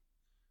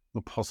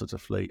more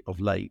positively of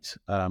late.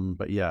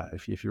 But yeah,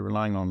 if you're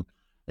relying on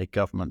a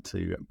government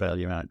to bail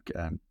you out,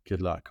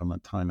 good luck on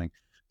that timing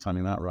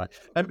that right.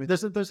 And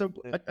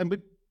we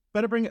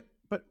better bring it.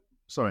 But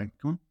sorry,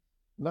 come on.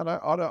 No,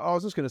 I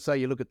was just going to say,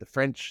 you look at the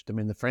French. I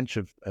mean, the French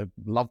have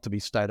loved to be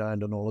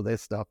state-owned and all of their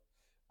stuff.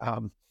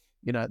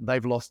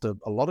 They've lost a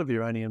lot of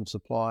uranium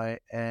supply,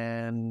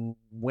 and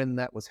when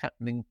that was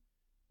happening,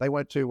 they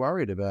weren't too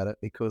worried about it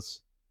because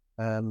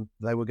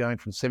they were going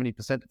from 70%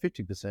 to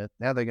 50%.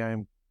 Now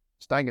they're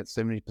staying at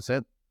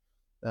 70%,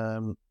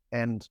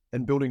 and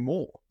building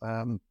more.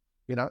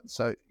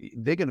 So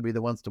they're going to be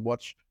the ones to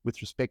watch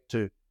with respect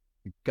to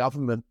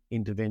government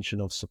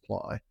intervention of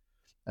supply.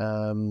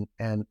 And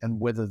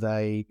whether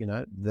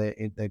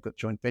they've got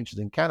joint ventures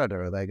in Canada,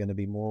 are they going to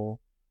be more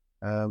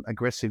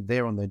aggressive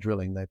there on their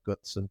drilling? They've got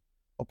some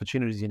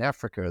opportunities in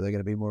Africa. Are they going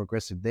to be more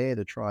aggressive there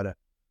to try to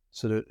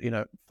sort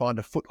of find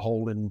a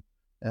foothold in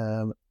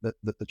that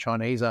the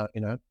Chinese are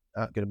going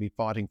to be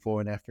fighting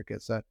for in Africa?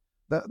 So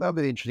they'll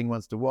be the interesting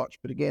ones to watch.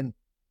 But again,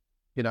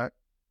 they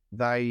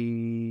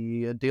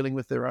are dealing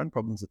with their own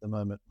problems at the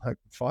moment. Like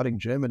fighting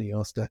Germany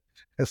as to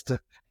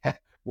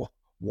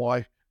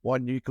why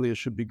nuclear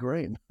should be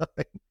green.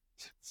 But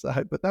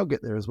they'll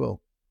get there as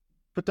well.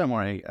 But don't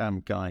worry,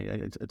 Guy,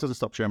 it doesn't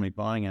stop Germany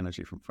buying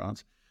energy from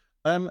France.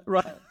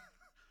 Right.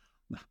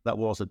 That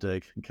was a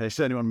dig, in case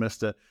anyone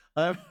missed it.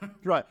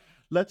 Right.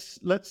 Let's.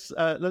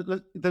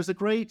 There's a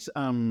great.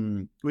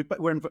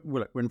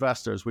 We're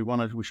investors.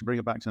 We should bring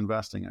it back to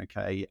investing.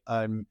 Okay.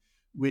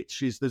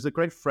 Which is, there's a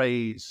great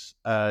phrase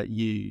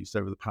used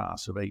over the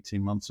past of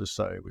 18 months or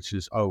so, which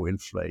is,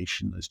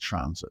 inflation is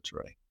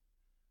transitory.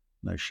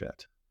 No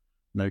shit.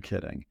 No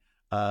kidding.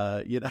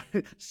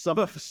 Some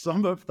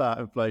of that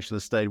inflation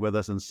has stayed with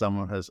us, and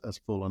some has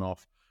fallen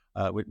off,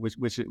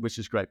 which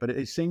is great. But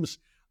it seems,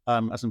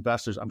 as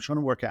investors, I'm trying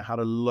to work out how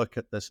to look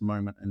at this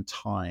moment in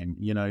time.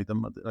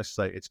 I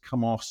say it's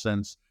come off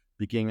since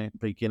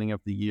beginning of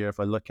the year. If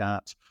I look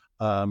at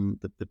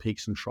the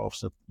peaks and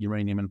troughs of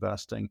uranium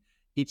investing,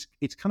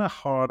 it's kind of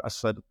hard. I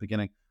said at the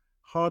beginning,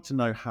 hard to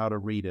know how to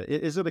read it.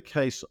 Is it a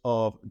case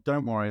of,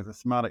 don't worry, the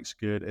thematic's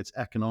good, it's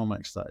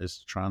economics that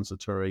is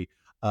transitory?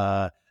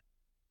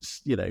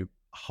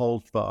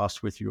 Hold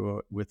fast with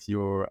your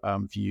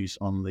views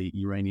on the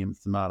uranium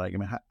thematic. I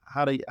mean,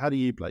 how do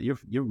you play?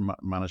 You're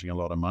managing a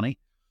lot of money.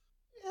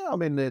 Yeah, I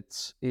mean,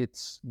 it's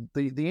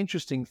the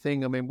interesting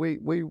thing. I mean,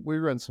 we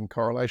ran some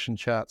correlation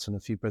charts in a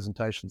few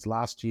presentations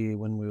last year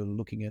when we were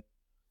looking at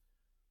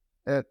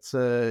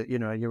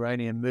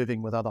uranium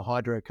moving with other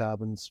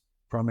hydrocarbons,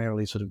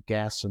 primarily sort of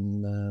gas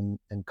and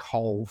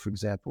coal, for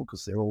example,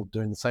 because they're all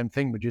doing the same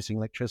thing, producing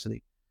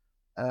electricity.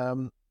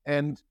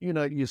 And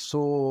you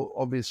saw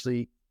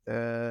obviously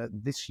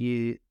this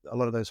year a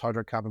lot of those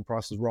hydrocarbon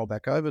prices roll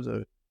back over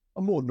to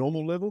a more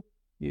normal level.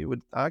 You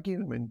would argue.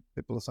 I mean,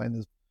 people are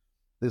saying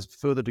there's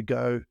further to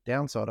go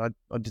downside.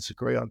 I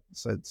disagree. I'd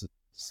say it's a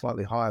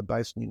slightly higher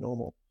base than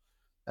normal,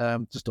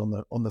 just on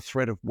the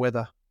threat of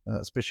weather,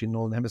 especially in the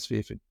northern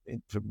hemisphere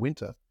for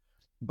winter.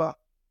 But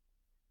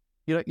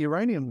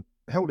uranium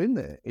held in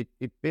there.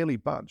 It barely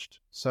budged.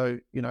 So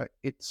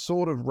it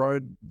sort of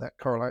rode that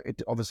correlation.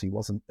 It obviously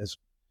wasn't as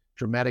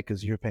dramatic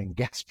as European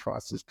gas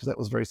prices, because that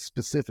was very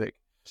specific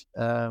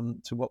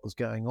to what was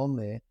going on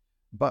there.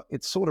 But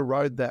it sort of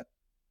rode that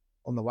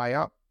on the way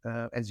up,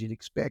 as you'd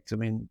expect. I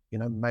mean,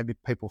 maybe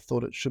people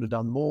thought it should have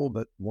done more,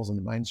 but wasn't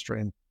the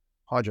mainstream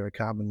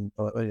hydrocarbon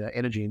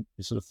energy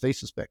sort of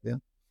thesis back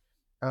then.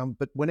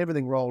 But when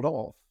everything rolled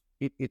off,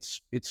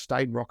 it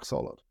stayed rock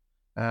solid.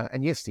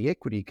 And yes, the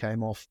equity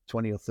came off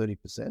 20 or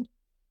 30%,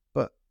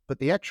 but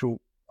the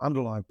actual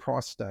underlying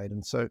price stayed.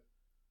 And so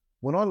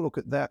when I look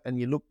at that, and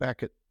you look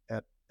back at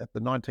the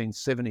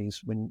 1970s,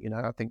 when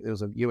I think there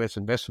was a US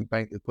investment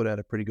bank that put out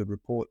a pretty good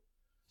report,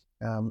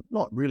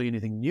 not really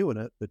anything new in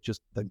it, but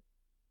just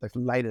they've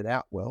laid it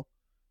out well.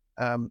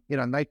 And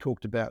they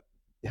talked about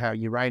how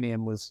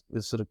uranium was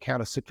sort of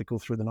counter-cyclical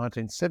through the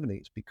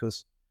 1970s,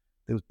 because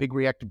there was big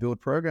reactor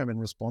build program in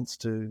response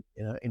to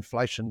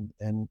inflation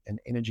and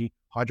energy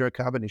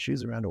hydrocarbon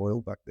issues around oil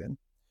back then.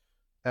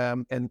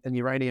 And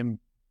uranium,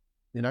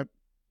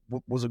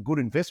 was a good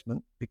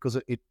investment because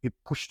it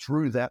pushed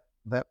through that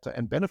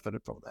and benefited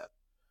from that.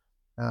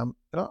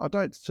 But I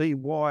don't see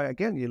why.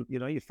 Again,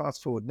 you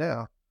fast forward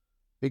now,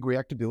 big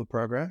reactor build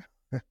program,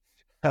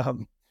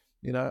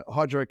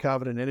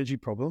 hydrocarbon and energy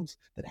problems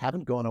that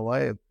haven't gone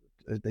away.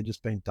 They've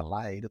just been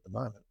delayed at the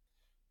moment.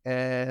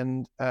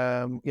 And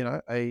a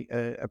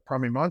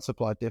primary mine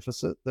supply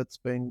deficit that's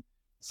been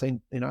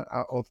seen,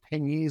 of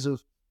 10 years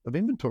of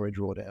inventory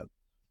drawdown.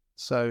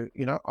 So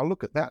I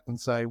look at that and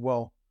say,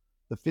 well,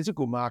 the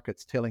physical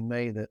market's telling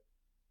me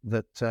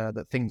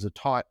that things are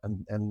tight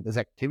and there's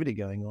activity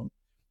going on.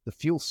 The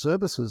fuel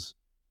services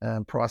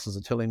prices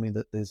are telling me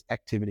that there's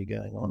activity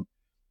going on.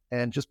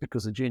 And just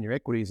because the junior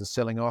equities are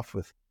selling off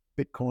with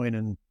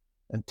Bitcoin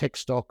and tech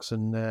stocks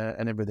and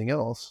everything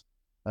else,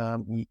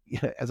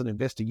 as an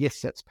investor,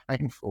 yes, that's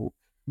painful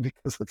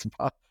because it's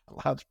a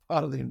large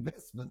part of the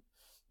investment.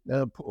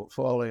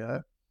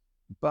 portfolio.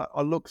 But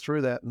I look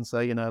through that and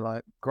say,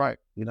 like, great,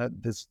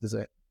 there's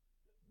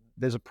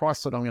a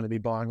price that I'm going to be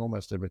buying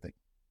almost everything.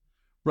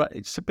 Right.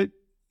 It's a bit.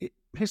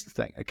 Here's the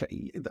thing.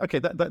 Okay.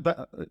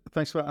 That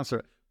thanks for that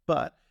answer.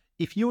 But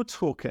if you're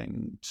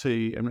talking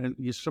to, I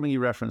mean, something you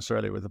referenced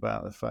earlier with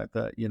about the fact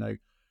that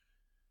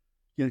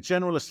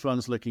generalist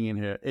funds looking in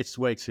here, it's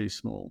way too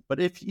small. But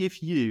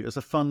if you as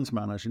a fund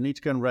manager need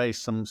to go and raise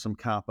some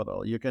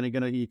capital, you're gonna go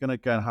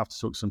and have to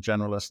talk to some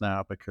generalists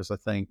now, because I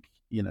think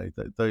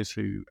those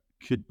who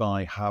could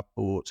buy have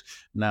bought.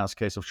 Now it's a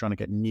case of trying to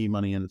get new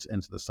money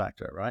into the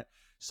sector, right?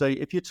 So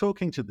if you're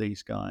talking to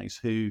these guys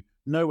who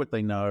know what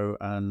they know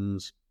and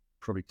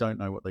probably don't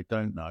know what they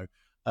don't know,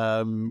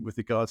 with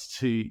regards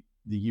to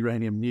the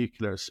uranium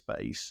nuclear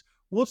space,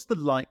 what's the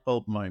light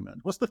bulb moment?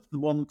 What's the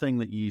one thing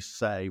that you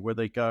say where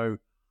they go,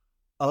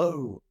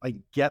 oh, I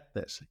get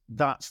this.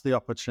 That's the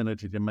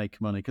opportunity to make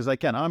money. Because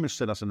again, I'm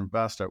interested as an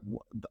investor.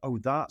 Oh,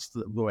 that's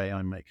the way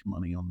I make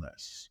money on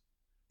this.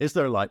 Is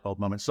there a light bulb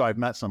moment? So I've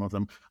met some of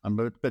them. I'm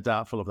a bit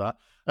doubtful of that.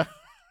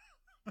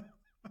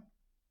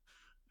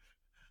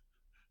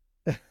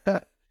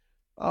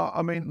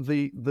 I mean,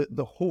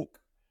 the hook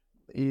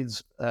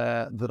is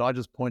that I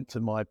just point to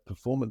my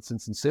performance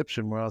since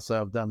inception, where I say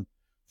I've done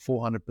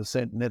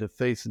 400% net of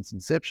fee since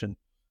inception,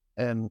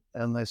 and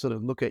they sort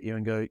of look at you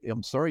and go,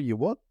 "I'm sorry, you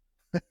what?"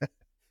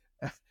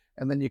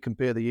 And then you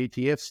compare the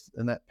ETFs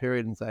in that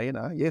period and say,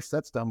 yes,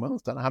 that's done well.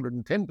 It's done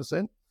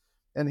 110%.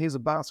 And here's a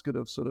basket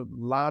of sort of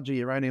larger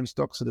uranium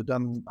stocks that have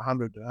done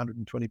 100 to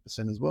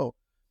 120% as well.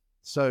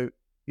 So,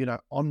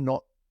 I'm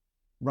not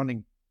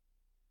running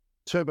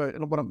turbo.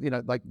 What I'm,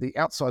 like the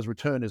outsized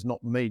return is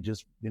not me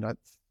just,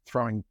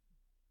 throwing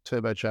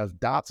turbocharged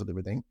darts at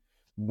everything.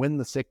 When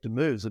the sector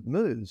moves, it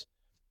moves.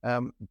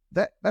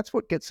 That's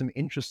what gets them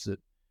interested.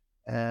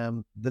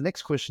 The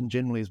next question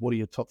generally is, what are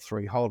your top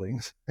 3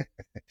 holdings?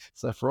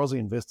 So for Aussie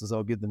investors,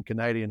 I'll give them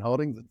Canadian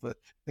holdings, and for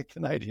the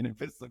Canadian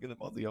investors, I'll give them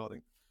Aussie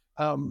holdings.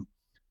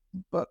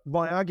 But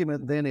my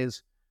argument then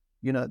is,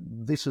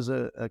 this is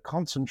a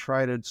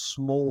concentrated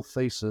small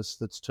thesis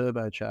that's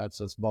turbocharged,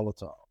 so it's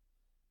volatile,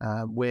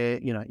 where,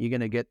 you're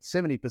going to get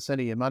 70% of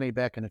your money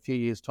back in a few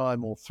years'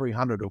 time, or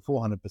 300 or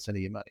 400% of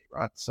your money,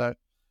 right? So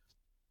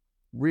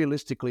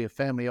realistically, a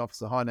family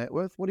office of high net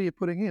worth, what are you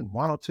putting in?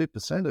 1 or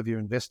 2% of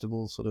your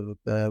investable sort of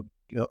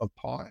of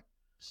pie.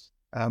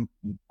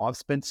 I've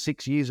spent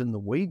 6 years in the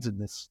weeds in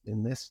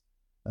this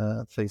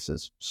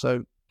thesis,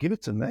 so give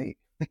it to me.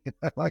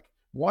 Like,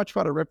 why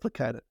try to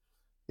replicate it?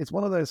 It's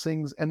one of those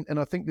things, and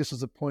I think this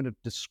is a point of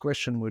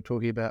discretion we were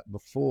talking about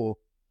before.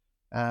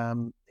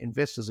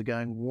 Investors are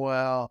going,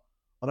 well,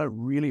 I don't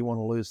really want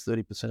to lose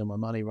 30% of my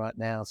money right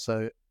now.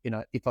 So,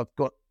 if I've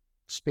got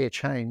spare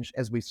change,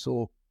 as we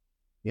saw,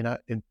 in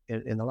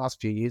the last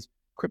few years,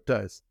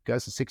 cryptos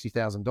goes to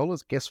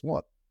 $60,000. Guess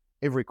what?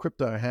 Every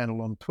crypto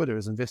handle on Twitter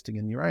is investing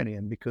in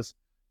uranium, because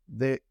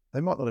they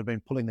might not have been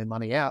pulling their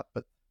money out,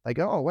 but they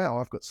go, oh, wow,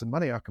 I've got some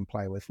money I can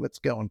play with. Let's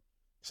go and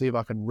see if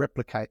I can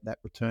replicate that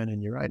return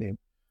in uranium.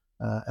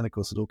 And of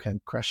course, it all came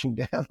crashing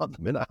down on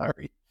them in a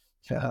hurry,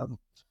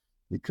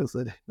 because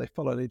they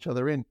followed each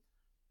other in.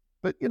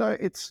 But,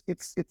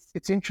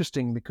 it's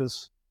interesting,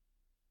 because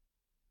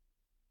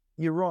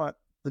you're right.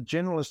 The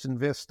generalist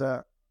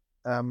investor,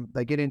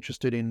 they get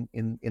interested in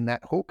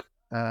that hook.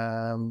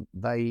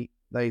 They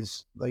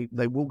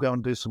will go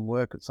and do some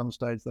work at some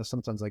stage.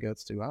 Sometimes they go,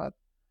 it's too hard.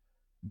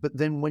 But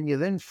then when you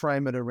then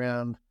frame it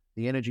around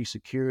the energy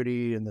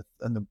security and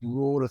the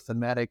broader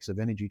thematics of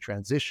energy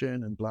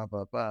transition and blah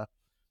blah blah,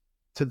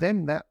 to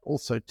them that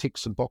also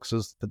ticks some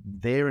boxes for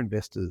their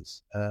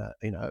investors.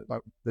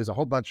 Like there's a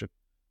whole bunch of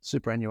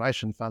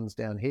superannuation funds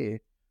down here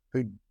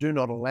who do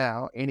not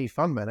allow any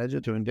fund manager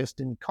to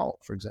invest in coal,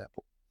 for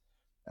example.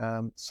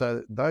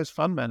 So those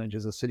fund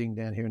managers are sitting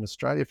down here in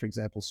Australia, for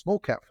example, small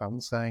cap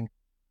funds, saying,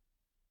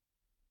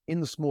 in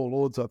the Small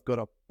Ords, I've got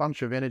a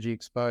bunch of energy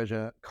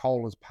exposure,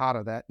 coal is part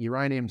of that,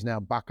 uranium's now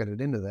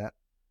bucketed into that.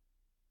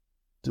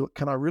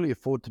 Can I really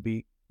afford to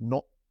be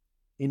not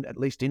in at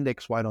least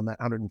index weight on that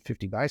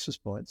 150 basis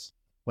points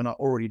when I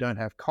already don't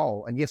have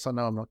coal? And yes, I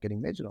know I'm not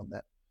getting measured on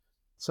that.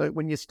 So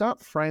when you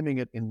start framing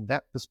it in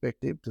that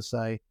perspective, to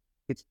say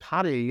it's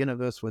part of your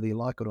universe whether you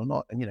like it or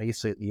not, and you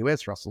see it in the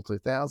US, Russell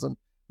 2000,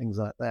 things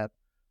like that.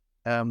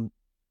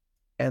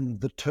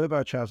 And the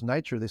turbocharged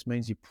nature of this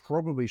means you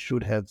probably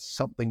should have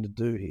something to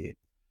do here.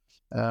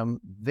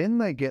 Then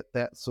they get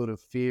that sort of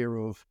fear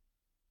of,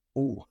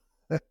 oh,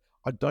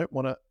 I don't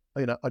want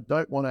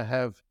to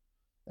have,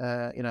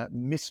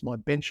 miss my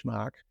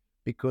benchmark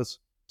because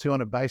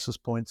 200 basis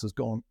points has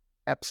gone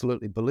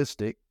absolutely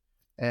ballistic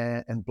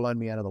and blown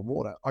me out of the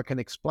water. I can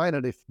explain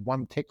it if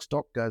one tech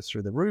stock goes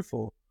through the roof,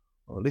 or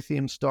a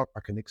lithium stock,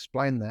 I can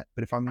explain that.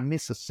 But if I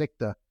miss a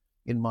sector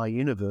in my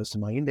universe,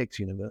 in my index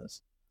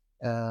universe,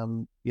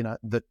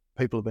 that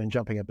people have been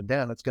jumping up and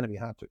down, it's going to be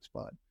hard to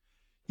explain.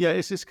 Yeah,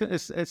 it's an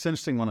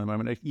interesting one at the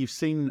moment. You've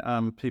seen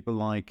people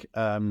like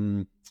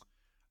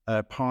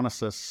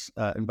Parnassus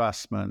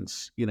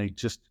Investments,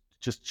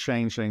 just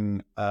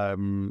changing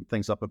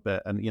things up a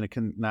bit,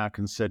 and now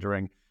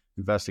considering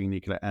investing in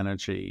nuclear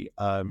energy.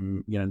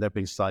 They've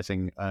been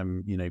citing,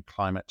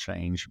 climate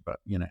change, but,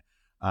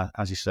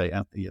 as you say,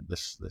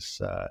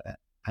 this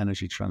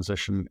energy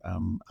transition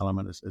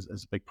element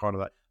is a big part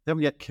of that. They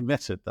haven't yet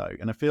committed, though,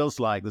 and it feels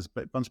like there's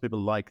a bunch of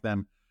people like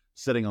them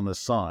sitting on the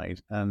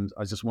side. And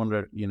I just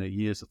wonder,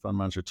 you as a fund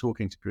manager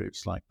talking to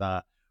groups like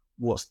that,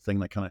 what's the thing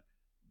that kind of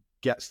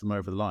gets them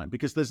over the line?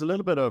 Because there's a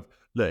little bit of,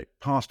 look,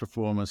 past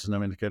performance is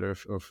no indicator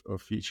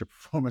of future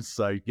performance.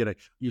 So,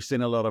 you've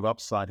seen a lot of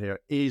upside here.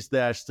 Is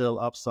there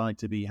still upside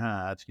to be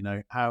had?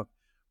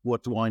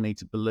 What do I need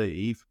to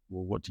believe?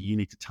 Or what do you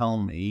need to tell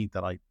me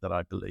that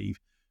I believe,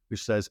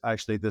 which says,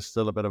 actually, there's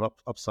still a bit of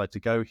upside to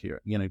go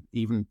here?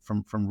 Even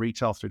from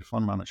retail through to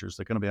fund managers,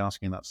 they're going to be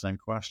asking that same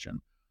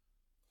question.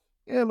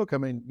 Yeah, look, I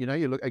mean,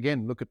 you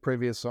look at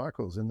previous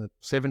cycles. In the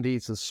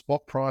 70s, the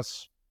spot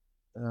price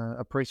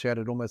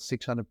appreciated almost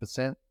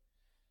 600%.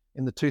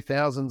 In the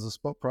 2000s, the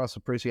spot price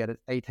appreciated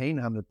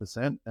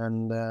 1,800%.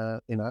 And,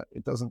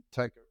 it doesn't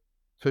take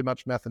too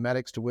much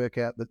mathematics to work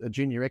out that a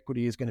junior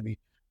equity is going to be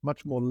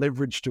much more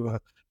leveraged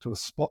to a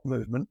spot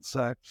movement.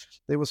 So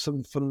there were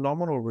some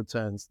phenomenal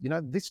returns.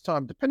 This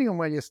time, depending on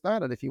where you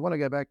started, if you want to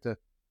go back to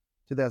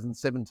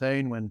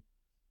 2017 when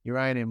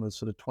uranium was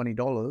sort of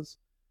 $20,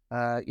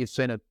 you've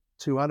seen a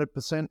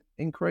 200%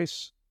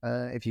 increase.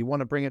 If you want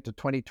to bring it to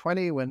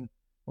 2020, when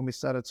we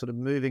started sort of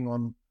moving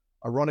on,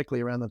 ironically,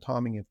 around the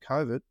timing of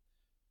COVID,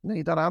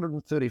 you've done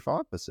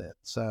 135%.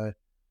 So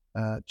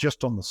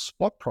just on the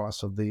spot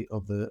price of the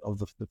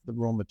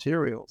raw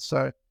material.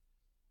 So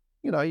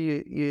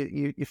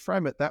you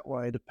frame it that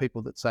way to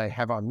people that say,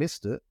 "Have I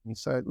missed it?" And you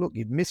say, "Look,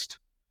 you've missed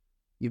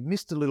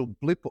a little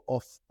blip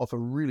off a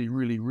really,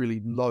 really, really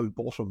low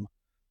bottom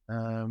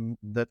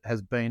that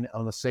has been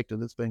on a sector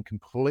that's been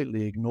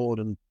completely ignored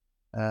and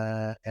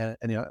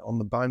on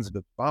the bones of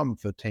a bum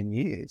for 10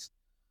 years."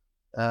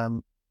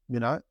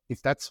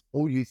 If that's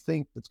all you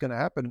think that's going to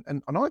happen,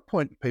 and I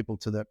point people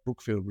to that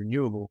Brookfield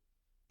Renewable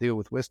deal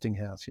with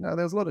Westinghouse. There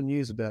was a lot of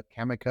news about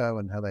Cameco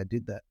and how they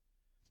did that.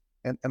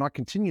 And I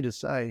continue to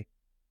say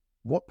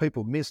what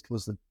people missed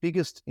was the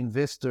biggest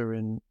investor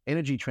in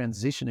energy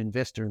transition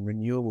investor in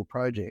renewable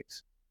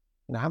projects,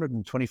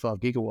 125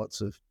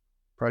 gigawatts of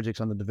projects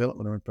under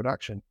development or in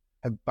production,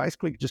 have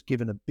basically just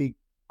given a big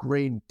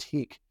green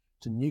tick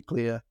to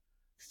nuclear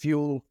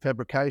fuel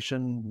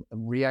fabrication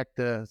and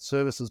reactor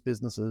services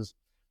businesses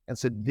and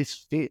said, this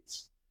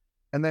fits.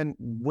 And then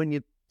when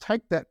you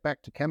take that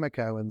back to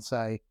Cameco and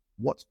say,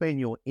 what's been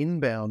your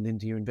inbound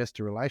into your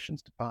investor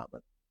relations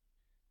department?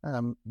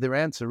 Their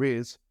answer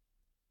is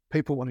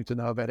people wanting to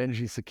know about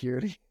energy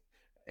security,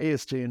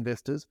 ESG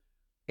investors,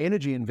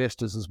 energy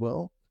investors as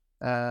well,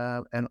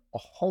 and a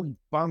whole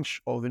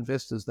bunch of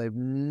investors they've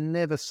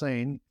never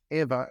seen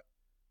ever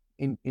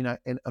on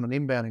an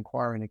inbound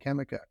inquiry in a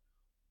Cameco.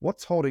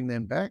 What's holding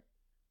them back?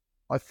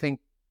 I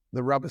think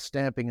the rubber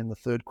stamping in the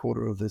third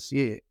quarter of this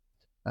year,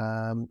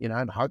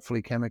 and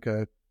hopefully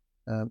Cameco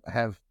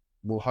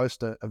will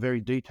host a very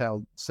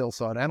detailed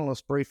sell-side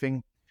analyst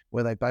briefing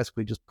where they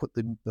basically just put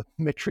the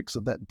metrics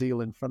of that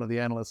deal in front of the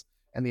analysts,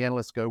 and the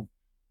analysts go,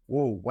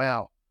 whoa,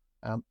 wow,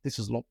 this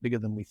is a lot bigger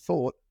than we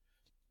thought.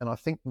 And I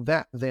think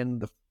that then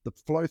the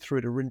flow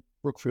through to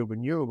Brookfield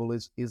Renewable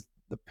is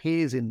the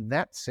peers in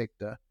that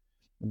sector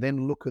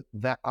then look at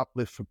that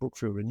uplift for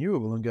Brookfield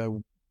Renewable and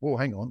go, whoa,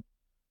 hang on,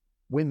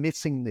 we're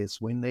missing this.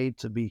 We need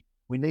to be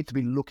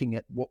looking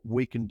at what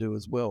we can do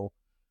as well,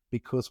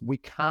 because we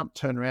can't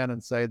turn around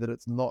and say that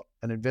it's not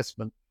an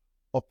investment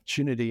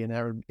opportunity in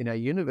our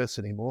universe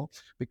anymore,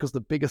 because the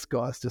biggest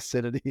guys just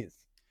said it is.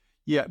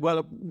 Yeah,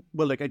 well,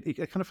 like it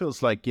kind of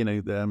feels like I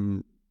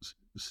don't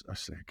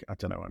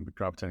know. I'm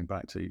gravitating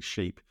back to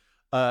sheep,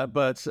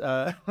 but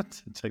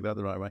take that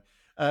the right way.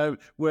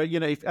 Where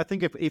I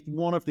think if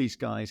one of these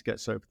guys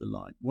gets over the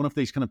line, one of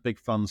these kind of big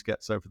funds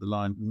gets over the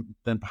line,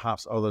 then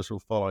perhaps others will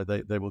follow.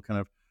 They will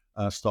kind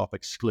of stop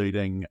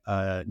excluding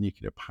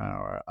nuclear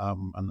power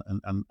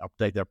and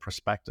update their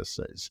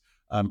prospectuses.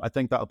 I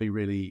think that'll be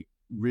really,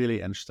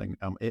 really interesting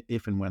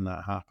if and when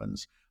that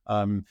happens.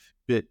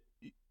 But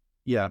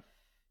yeah,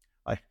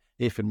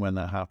 if and when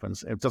that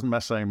happens, it doesn't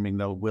necessarily mean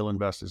they'll will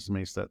invest. It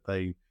means that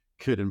they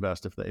could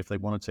invest if they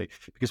wanted to.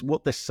 Because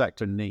what this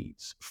sector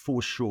needs,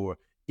 for sure,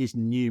 is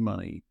new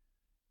money.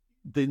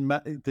 The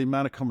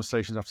amount of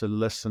conversations I have to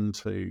listen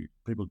to,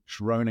 people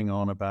droning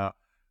on about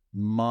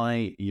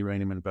my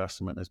uranium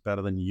investment is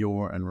better than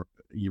your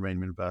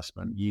uranium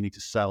investment. You need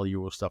to sell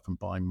your stuff and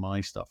buy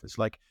my stuff. It's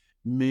like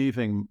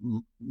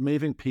moving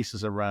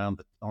pieces around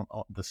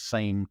on the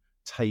same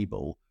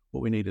table.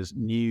 What we need is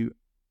new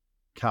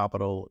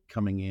capital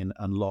coming in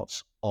and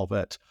lots of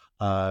it.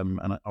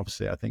 And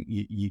obviously, I think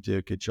you do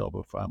a good job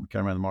of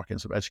going around the market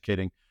and sort of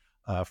educating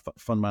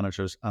fund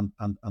managers and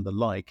the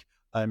like.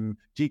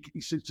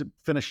 To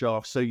finish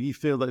off, so you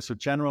feel that sort of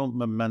general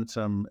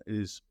momentum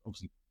is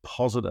obviously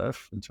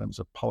positive in terms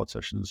of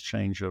politicians'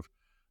 change of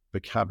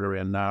vocabulary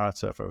and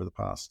narrative over the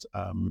past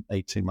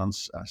 18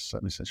 months,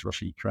 certainly since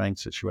Russia-Ukraine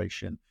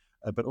situation.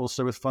 But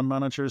also with fund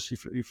managers,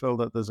 you feel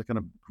that there's a kind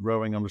of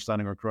growing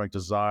understanding or growing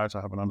desire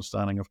to have an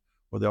understanding of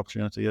where the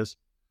opportunity is?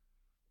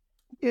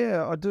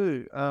 Yeah, I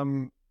do.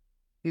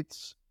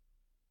 It's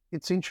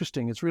it's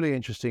interesting. It's really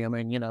interesting. I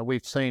mean,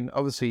 we've seen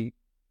obviously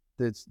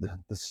there's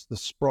the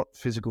Sprott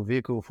physical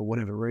vehicle for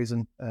whatever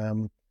reason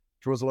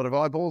draws a lot of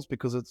eyeballs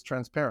because it's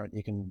transparent.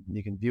 You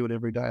can view it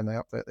every day, and they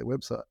update their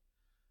website.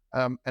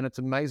 And it's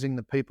amazing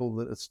the people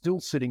that are still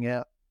sitting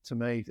out to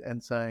me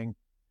and saying,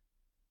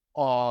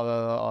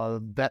 "Oh,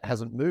 that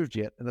hasn't moved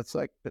yet." And it's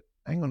like, but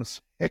hang on a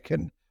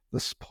second, the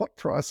spot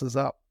price is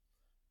up.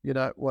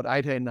 What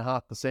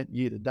 18.5%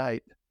 year to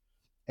date,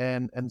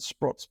 and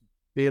Sprott's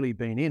barely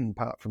been in,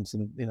 apart from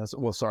some,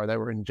 well, sorry, they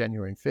were in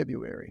January and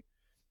February.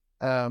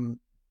 Um,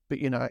 but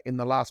in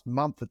the last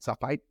month, it's up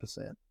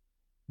 8%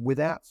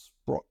 without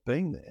Sprott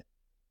being there.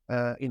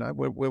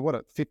 We're what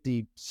at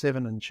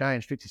 57 and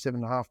change,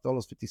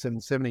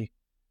 $57.50,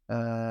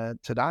 57.70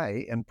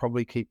 today, and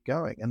probably keep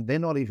going. And they're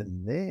not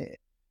even there.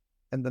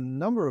 And the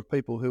number of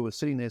people who are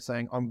sitting there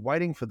saying, "I'm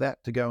waiting for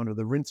that to go into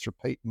the rinse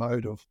repeat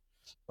mode of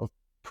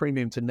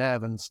premium to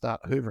NAV and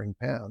start hoovering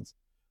pounds,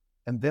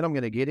 and then I'm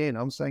going to get in."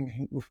 I'm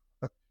saying,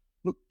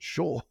 look,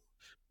 sure,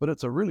 but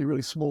it's a really,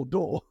 really small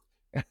door.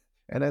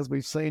 And as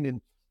we've seen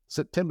in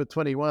September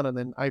 21 and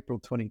then April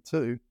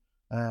 22,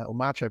 or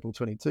March, April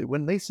 22,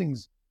 when these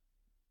things,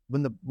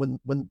 when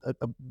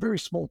a very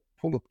small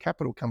pool of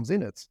capital comes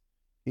in,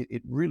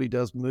 it really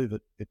does move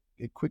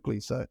it quickly.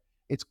 So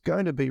it's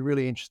going to be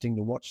really interesting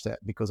to watch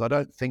that, because I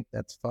don't think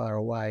that's far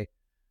away.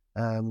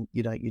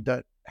 You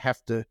don't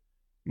have to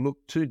look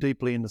too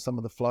deeply into some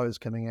of the flows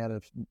coming out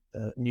of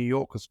New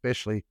York,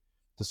 especially,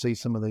 to see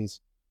some of these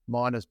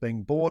miners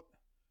being bought.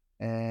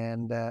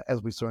 And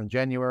as we saw in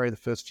January, the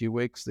first few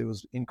weeks, there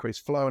was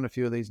increased flow in a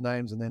few of these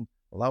names. And then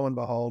lo and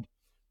behold,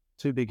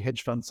 two big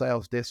hedge fund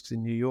sales desks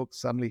in New York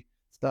suddenly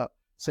start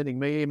sending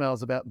me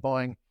emails about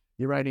buying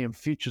uranium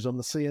futures on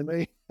the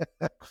CME.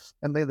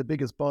 And they're the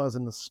biggest buyers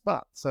in the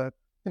spot. So,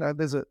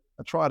 there's a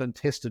tried and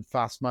tested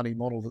fast money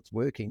model that's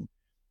working.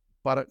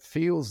 But it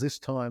feels this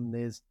time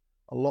there's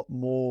a lot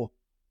more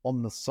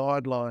on the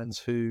sidelines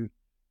who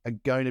are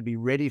going to be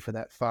ready for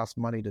that fast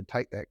money to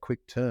take that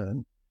quick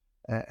turn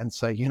and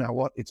say, you know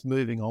what, it's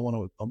moving. I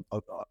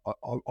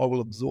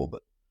will absorb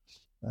it.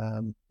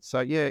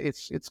 So yeah,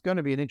 it's going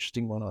to be an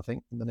interesting one, I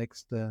think, in the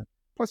next.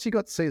 Plus, you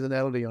got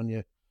seasonality on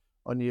your.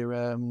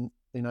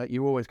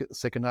 You always get the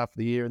second half of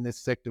the year in this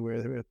sector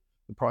where the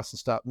prices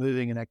start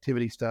moving and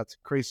activity starts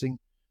increasing.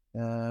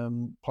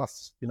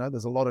 Plus,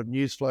 there's a lot of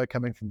news flow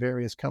coming from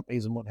various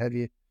companies and what have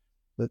you.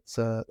 That's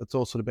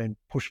all sort of been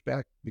pushed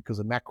back because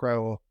of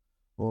macro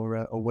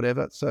or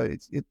whatever. So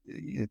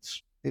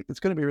it's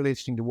going to be really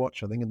interesting to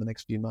watch, I think, in the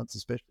next few months,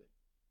 especially.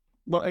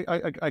 Well,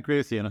 I agree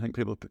with you, and I think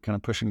people are kind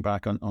of pushing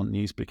back on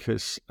news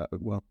because,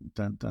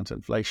 down to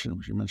inflation,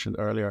 which you mentioned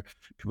earlier,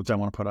 people don't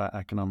want to put out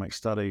economic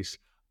studies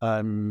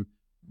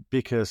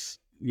because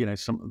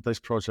some of those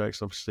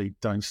projects obviously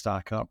don't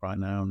stack up right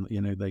now,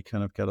 and they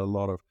kind of get a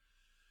lot of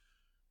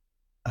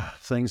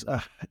things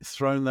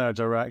thrown their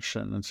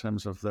direction in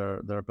terms of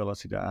their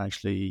ability to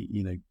actually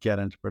get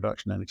into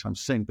production anytime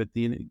soon. But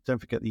don't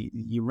forget the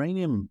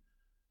uranium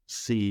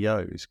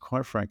CEOs,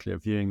 quite frankly, are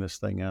viewing this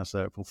thing as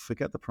well,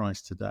 forget the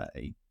price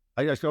today.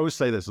 I always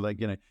say this,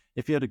 like,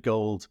 if you had a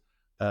gold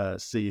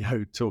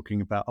CEO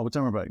talking about, oh,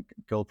 don't worry about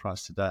gold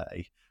price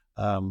today,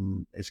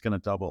 it's going to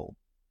double.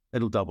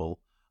 It'll double,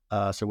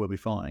 so we'll be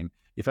fine.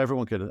 If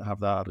everyone could have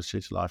that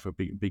attitude to life, it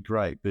would be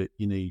great. But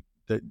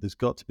there's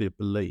got to be a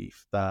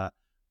belief that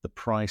the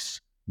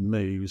price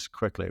moves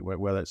quickly,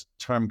 whether it's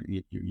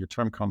your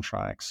term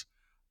contracts,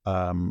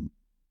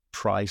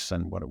 price,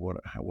 and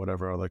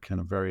whatever other kind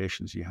of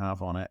variations you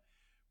have on it,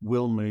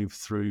 will move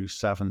through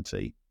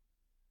 70.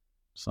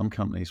 Some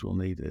companies will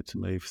need it to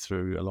move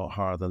through a lot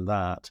higher than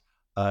that.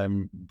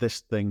 This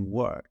thing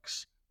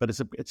works, but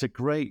it's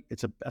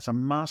a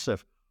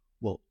massive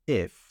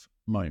if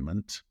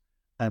moment.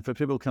 And for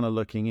people kind of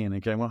looking in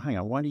and going, well, hang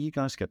on, why do you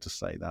guys get to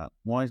say that?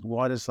 Why is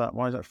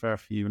that fair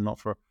for you and not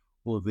for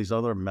all of these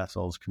other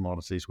metals,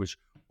 commodities, which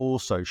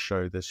also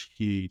show this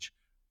huge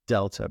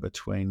delta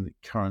between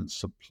current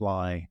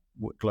supply,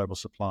 global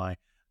supply,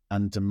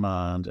 and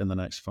demand in the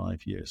next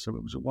 5 years? So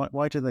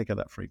why do they get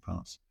that free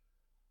pass?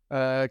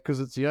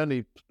 Because it's the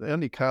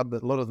only card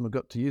that a lot of them have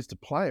got to use to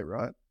play,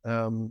 right?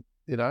 And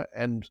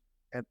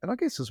I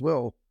guess as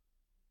well,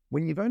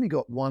 when you've only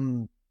got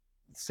one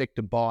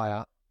sector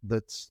buyer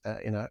that's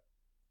a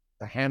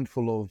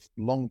handful of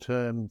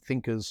long-term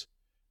thinkers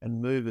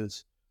and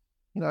movers,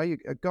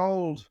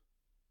 gold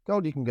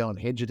you can go and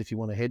hedge it if you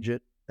want to hedge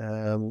it.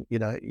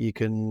 You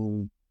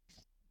can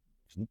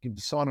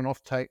sign an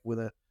offtake with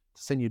a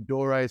send your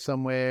doré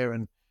somewhere,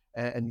 and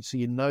so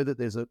that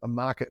there's a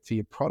market for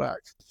your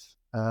product.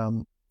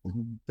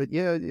 But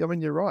yeah, I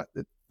mean, you're right.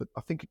 But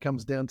I think it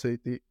comes down to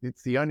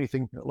it's the only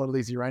thing a lot of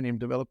these uranium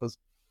developers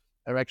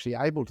are actually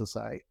able to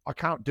say, I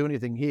can't do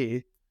anything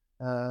here,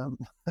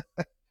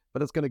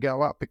 but it's going to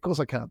go up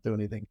because I can't do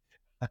anything.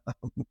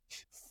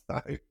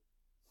 So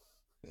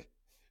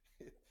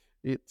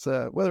it's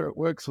whether it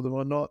works for them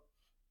or not.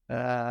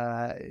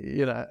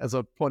 As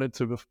I pointed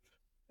to,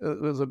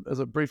 as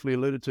I briefly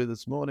alluded to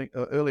this morning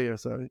earlier.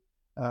 So,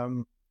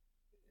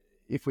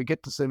 if we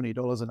get to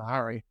 $70 in a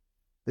hurry,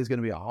 there's going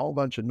to be a whole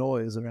bunch of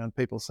noise around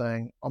people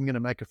saying, I'm going to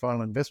make a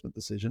final investment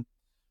decision.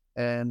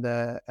 And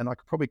I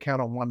could probably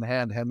count on one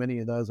hand how many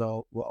of those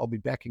I'll be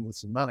backing with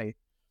some money,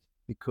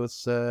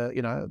 because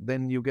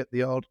then you'll get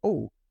the old,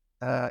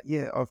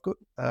 yeah, I've got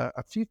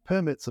a few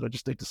permits that I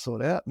just need to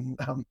sort out, and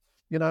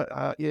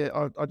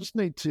I just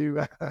need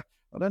to.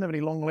 I don't have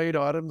any long lead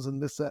items,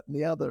 and this, that, and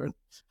the other, and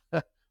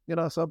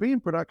so I'll be in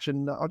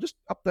production. I'll just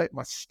update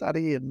my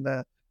study, and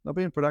I'll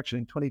be in production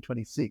in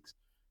 2026.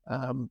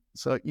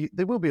 So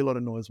there will be a lot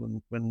of noise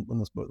when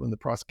the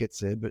price gets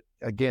there, but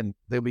again,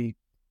 there'll be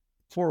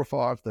 4 or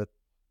 5 that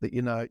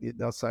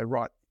they'll say,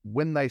 right,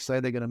 when they say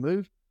they're going to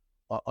move,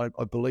 I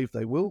believe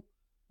they will.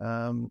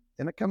 And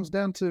it comes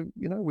down to,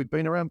 we've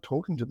been around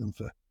talking to them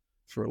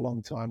for a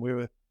long time. We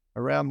were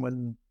around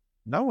when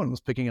no one was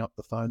picking up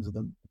the phones of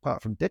them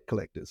apart from debt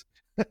collectors.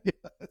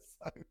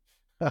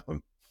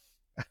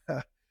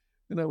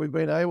 We've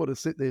been able to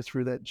sit there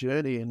through that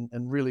journey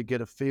and really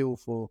get a feel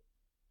for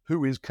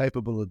who is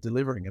capable of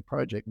delivering a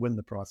project when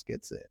the price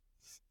gets there.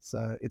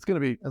 So it's going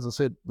to be, as I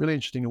said, really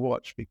interesting to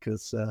watch,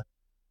 because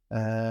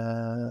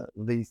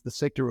the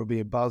sector will be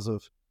a buzz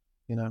of,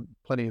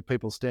 plenty of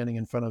people standing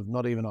in front of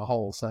not even a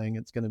hole saying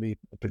it's going to be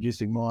a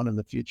producing mine in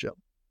the future.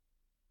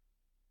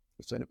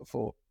 We've seen it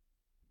before.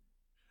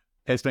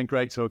 It's been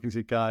great talking to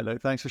you, Guy.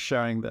 Look, thanks for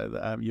sharing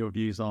your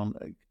views on,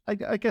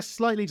 I guess,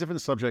 slightly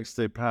different subjects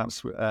to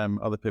perhaps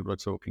other people are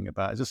talking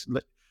about.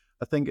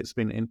 I think it's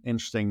been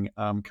interesting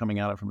coming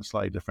at it from a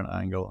slightly different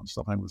angle and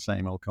stop having the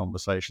same old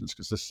conversations,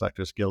 because this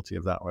sector is guilty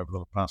of that over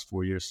the past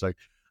 4 years. So I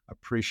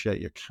appreciate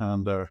your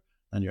candor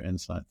and your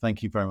insight.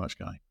 Thank you very much,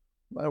 Guy.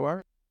 No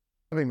worries.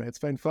 It's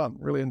been fun.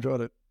 Really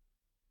enjoyed it.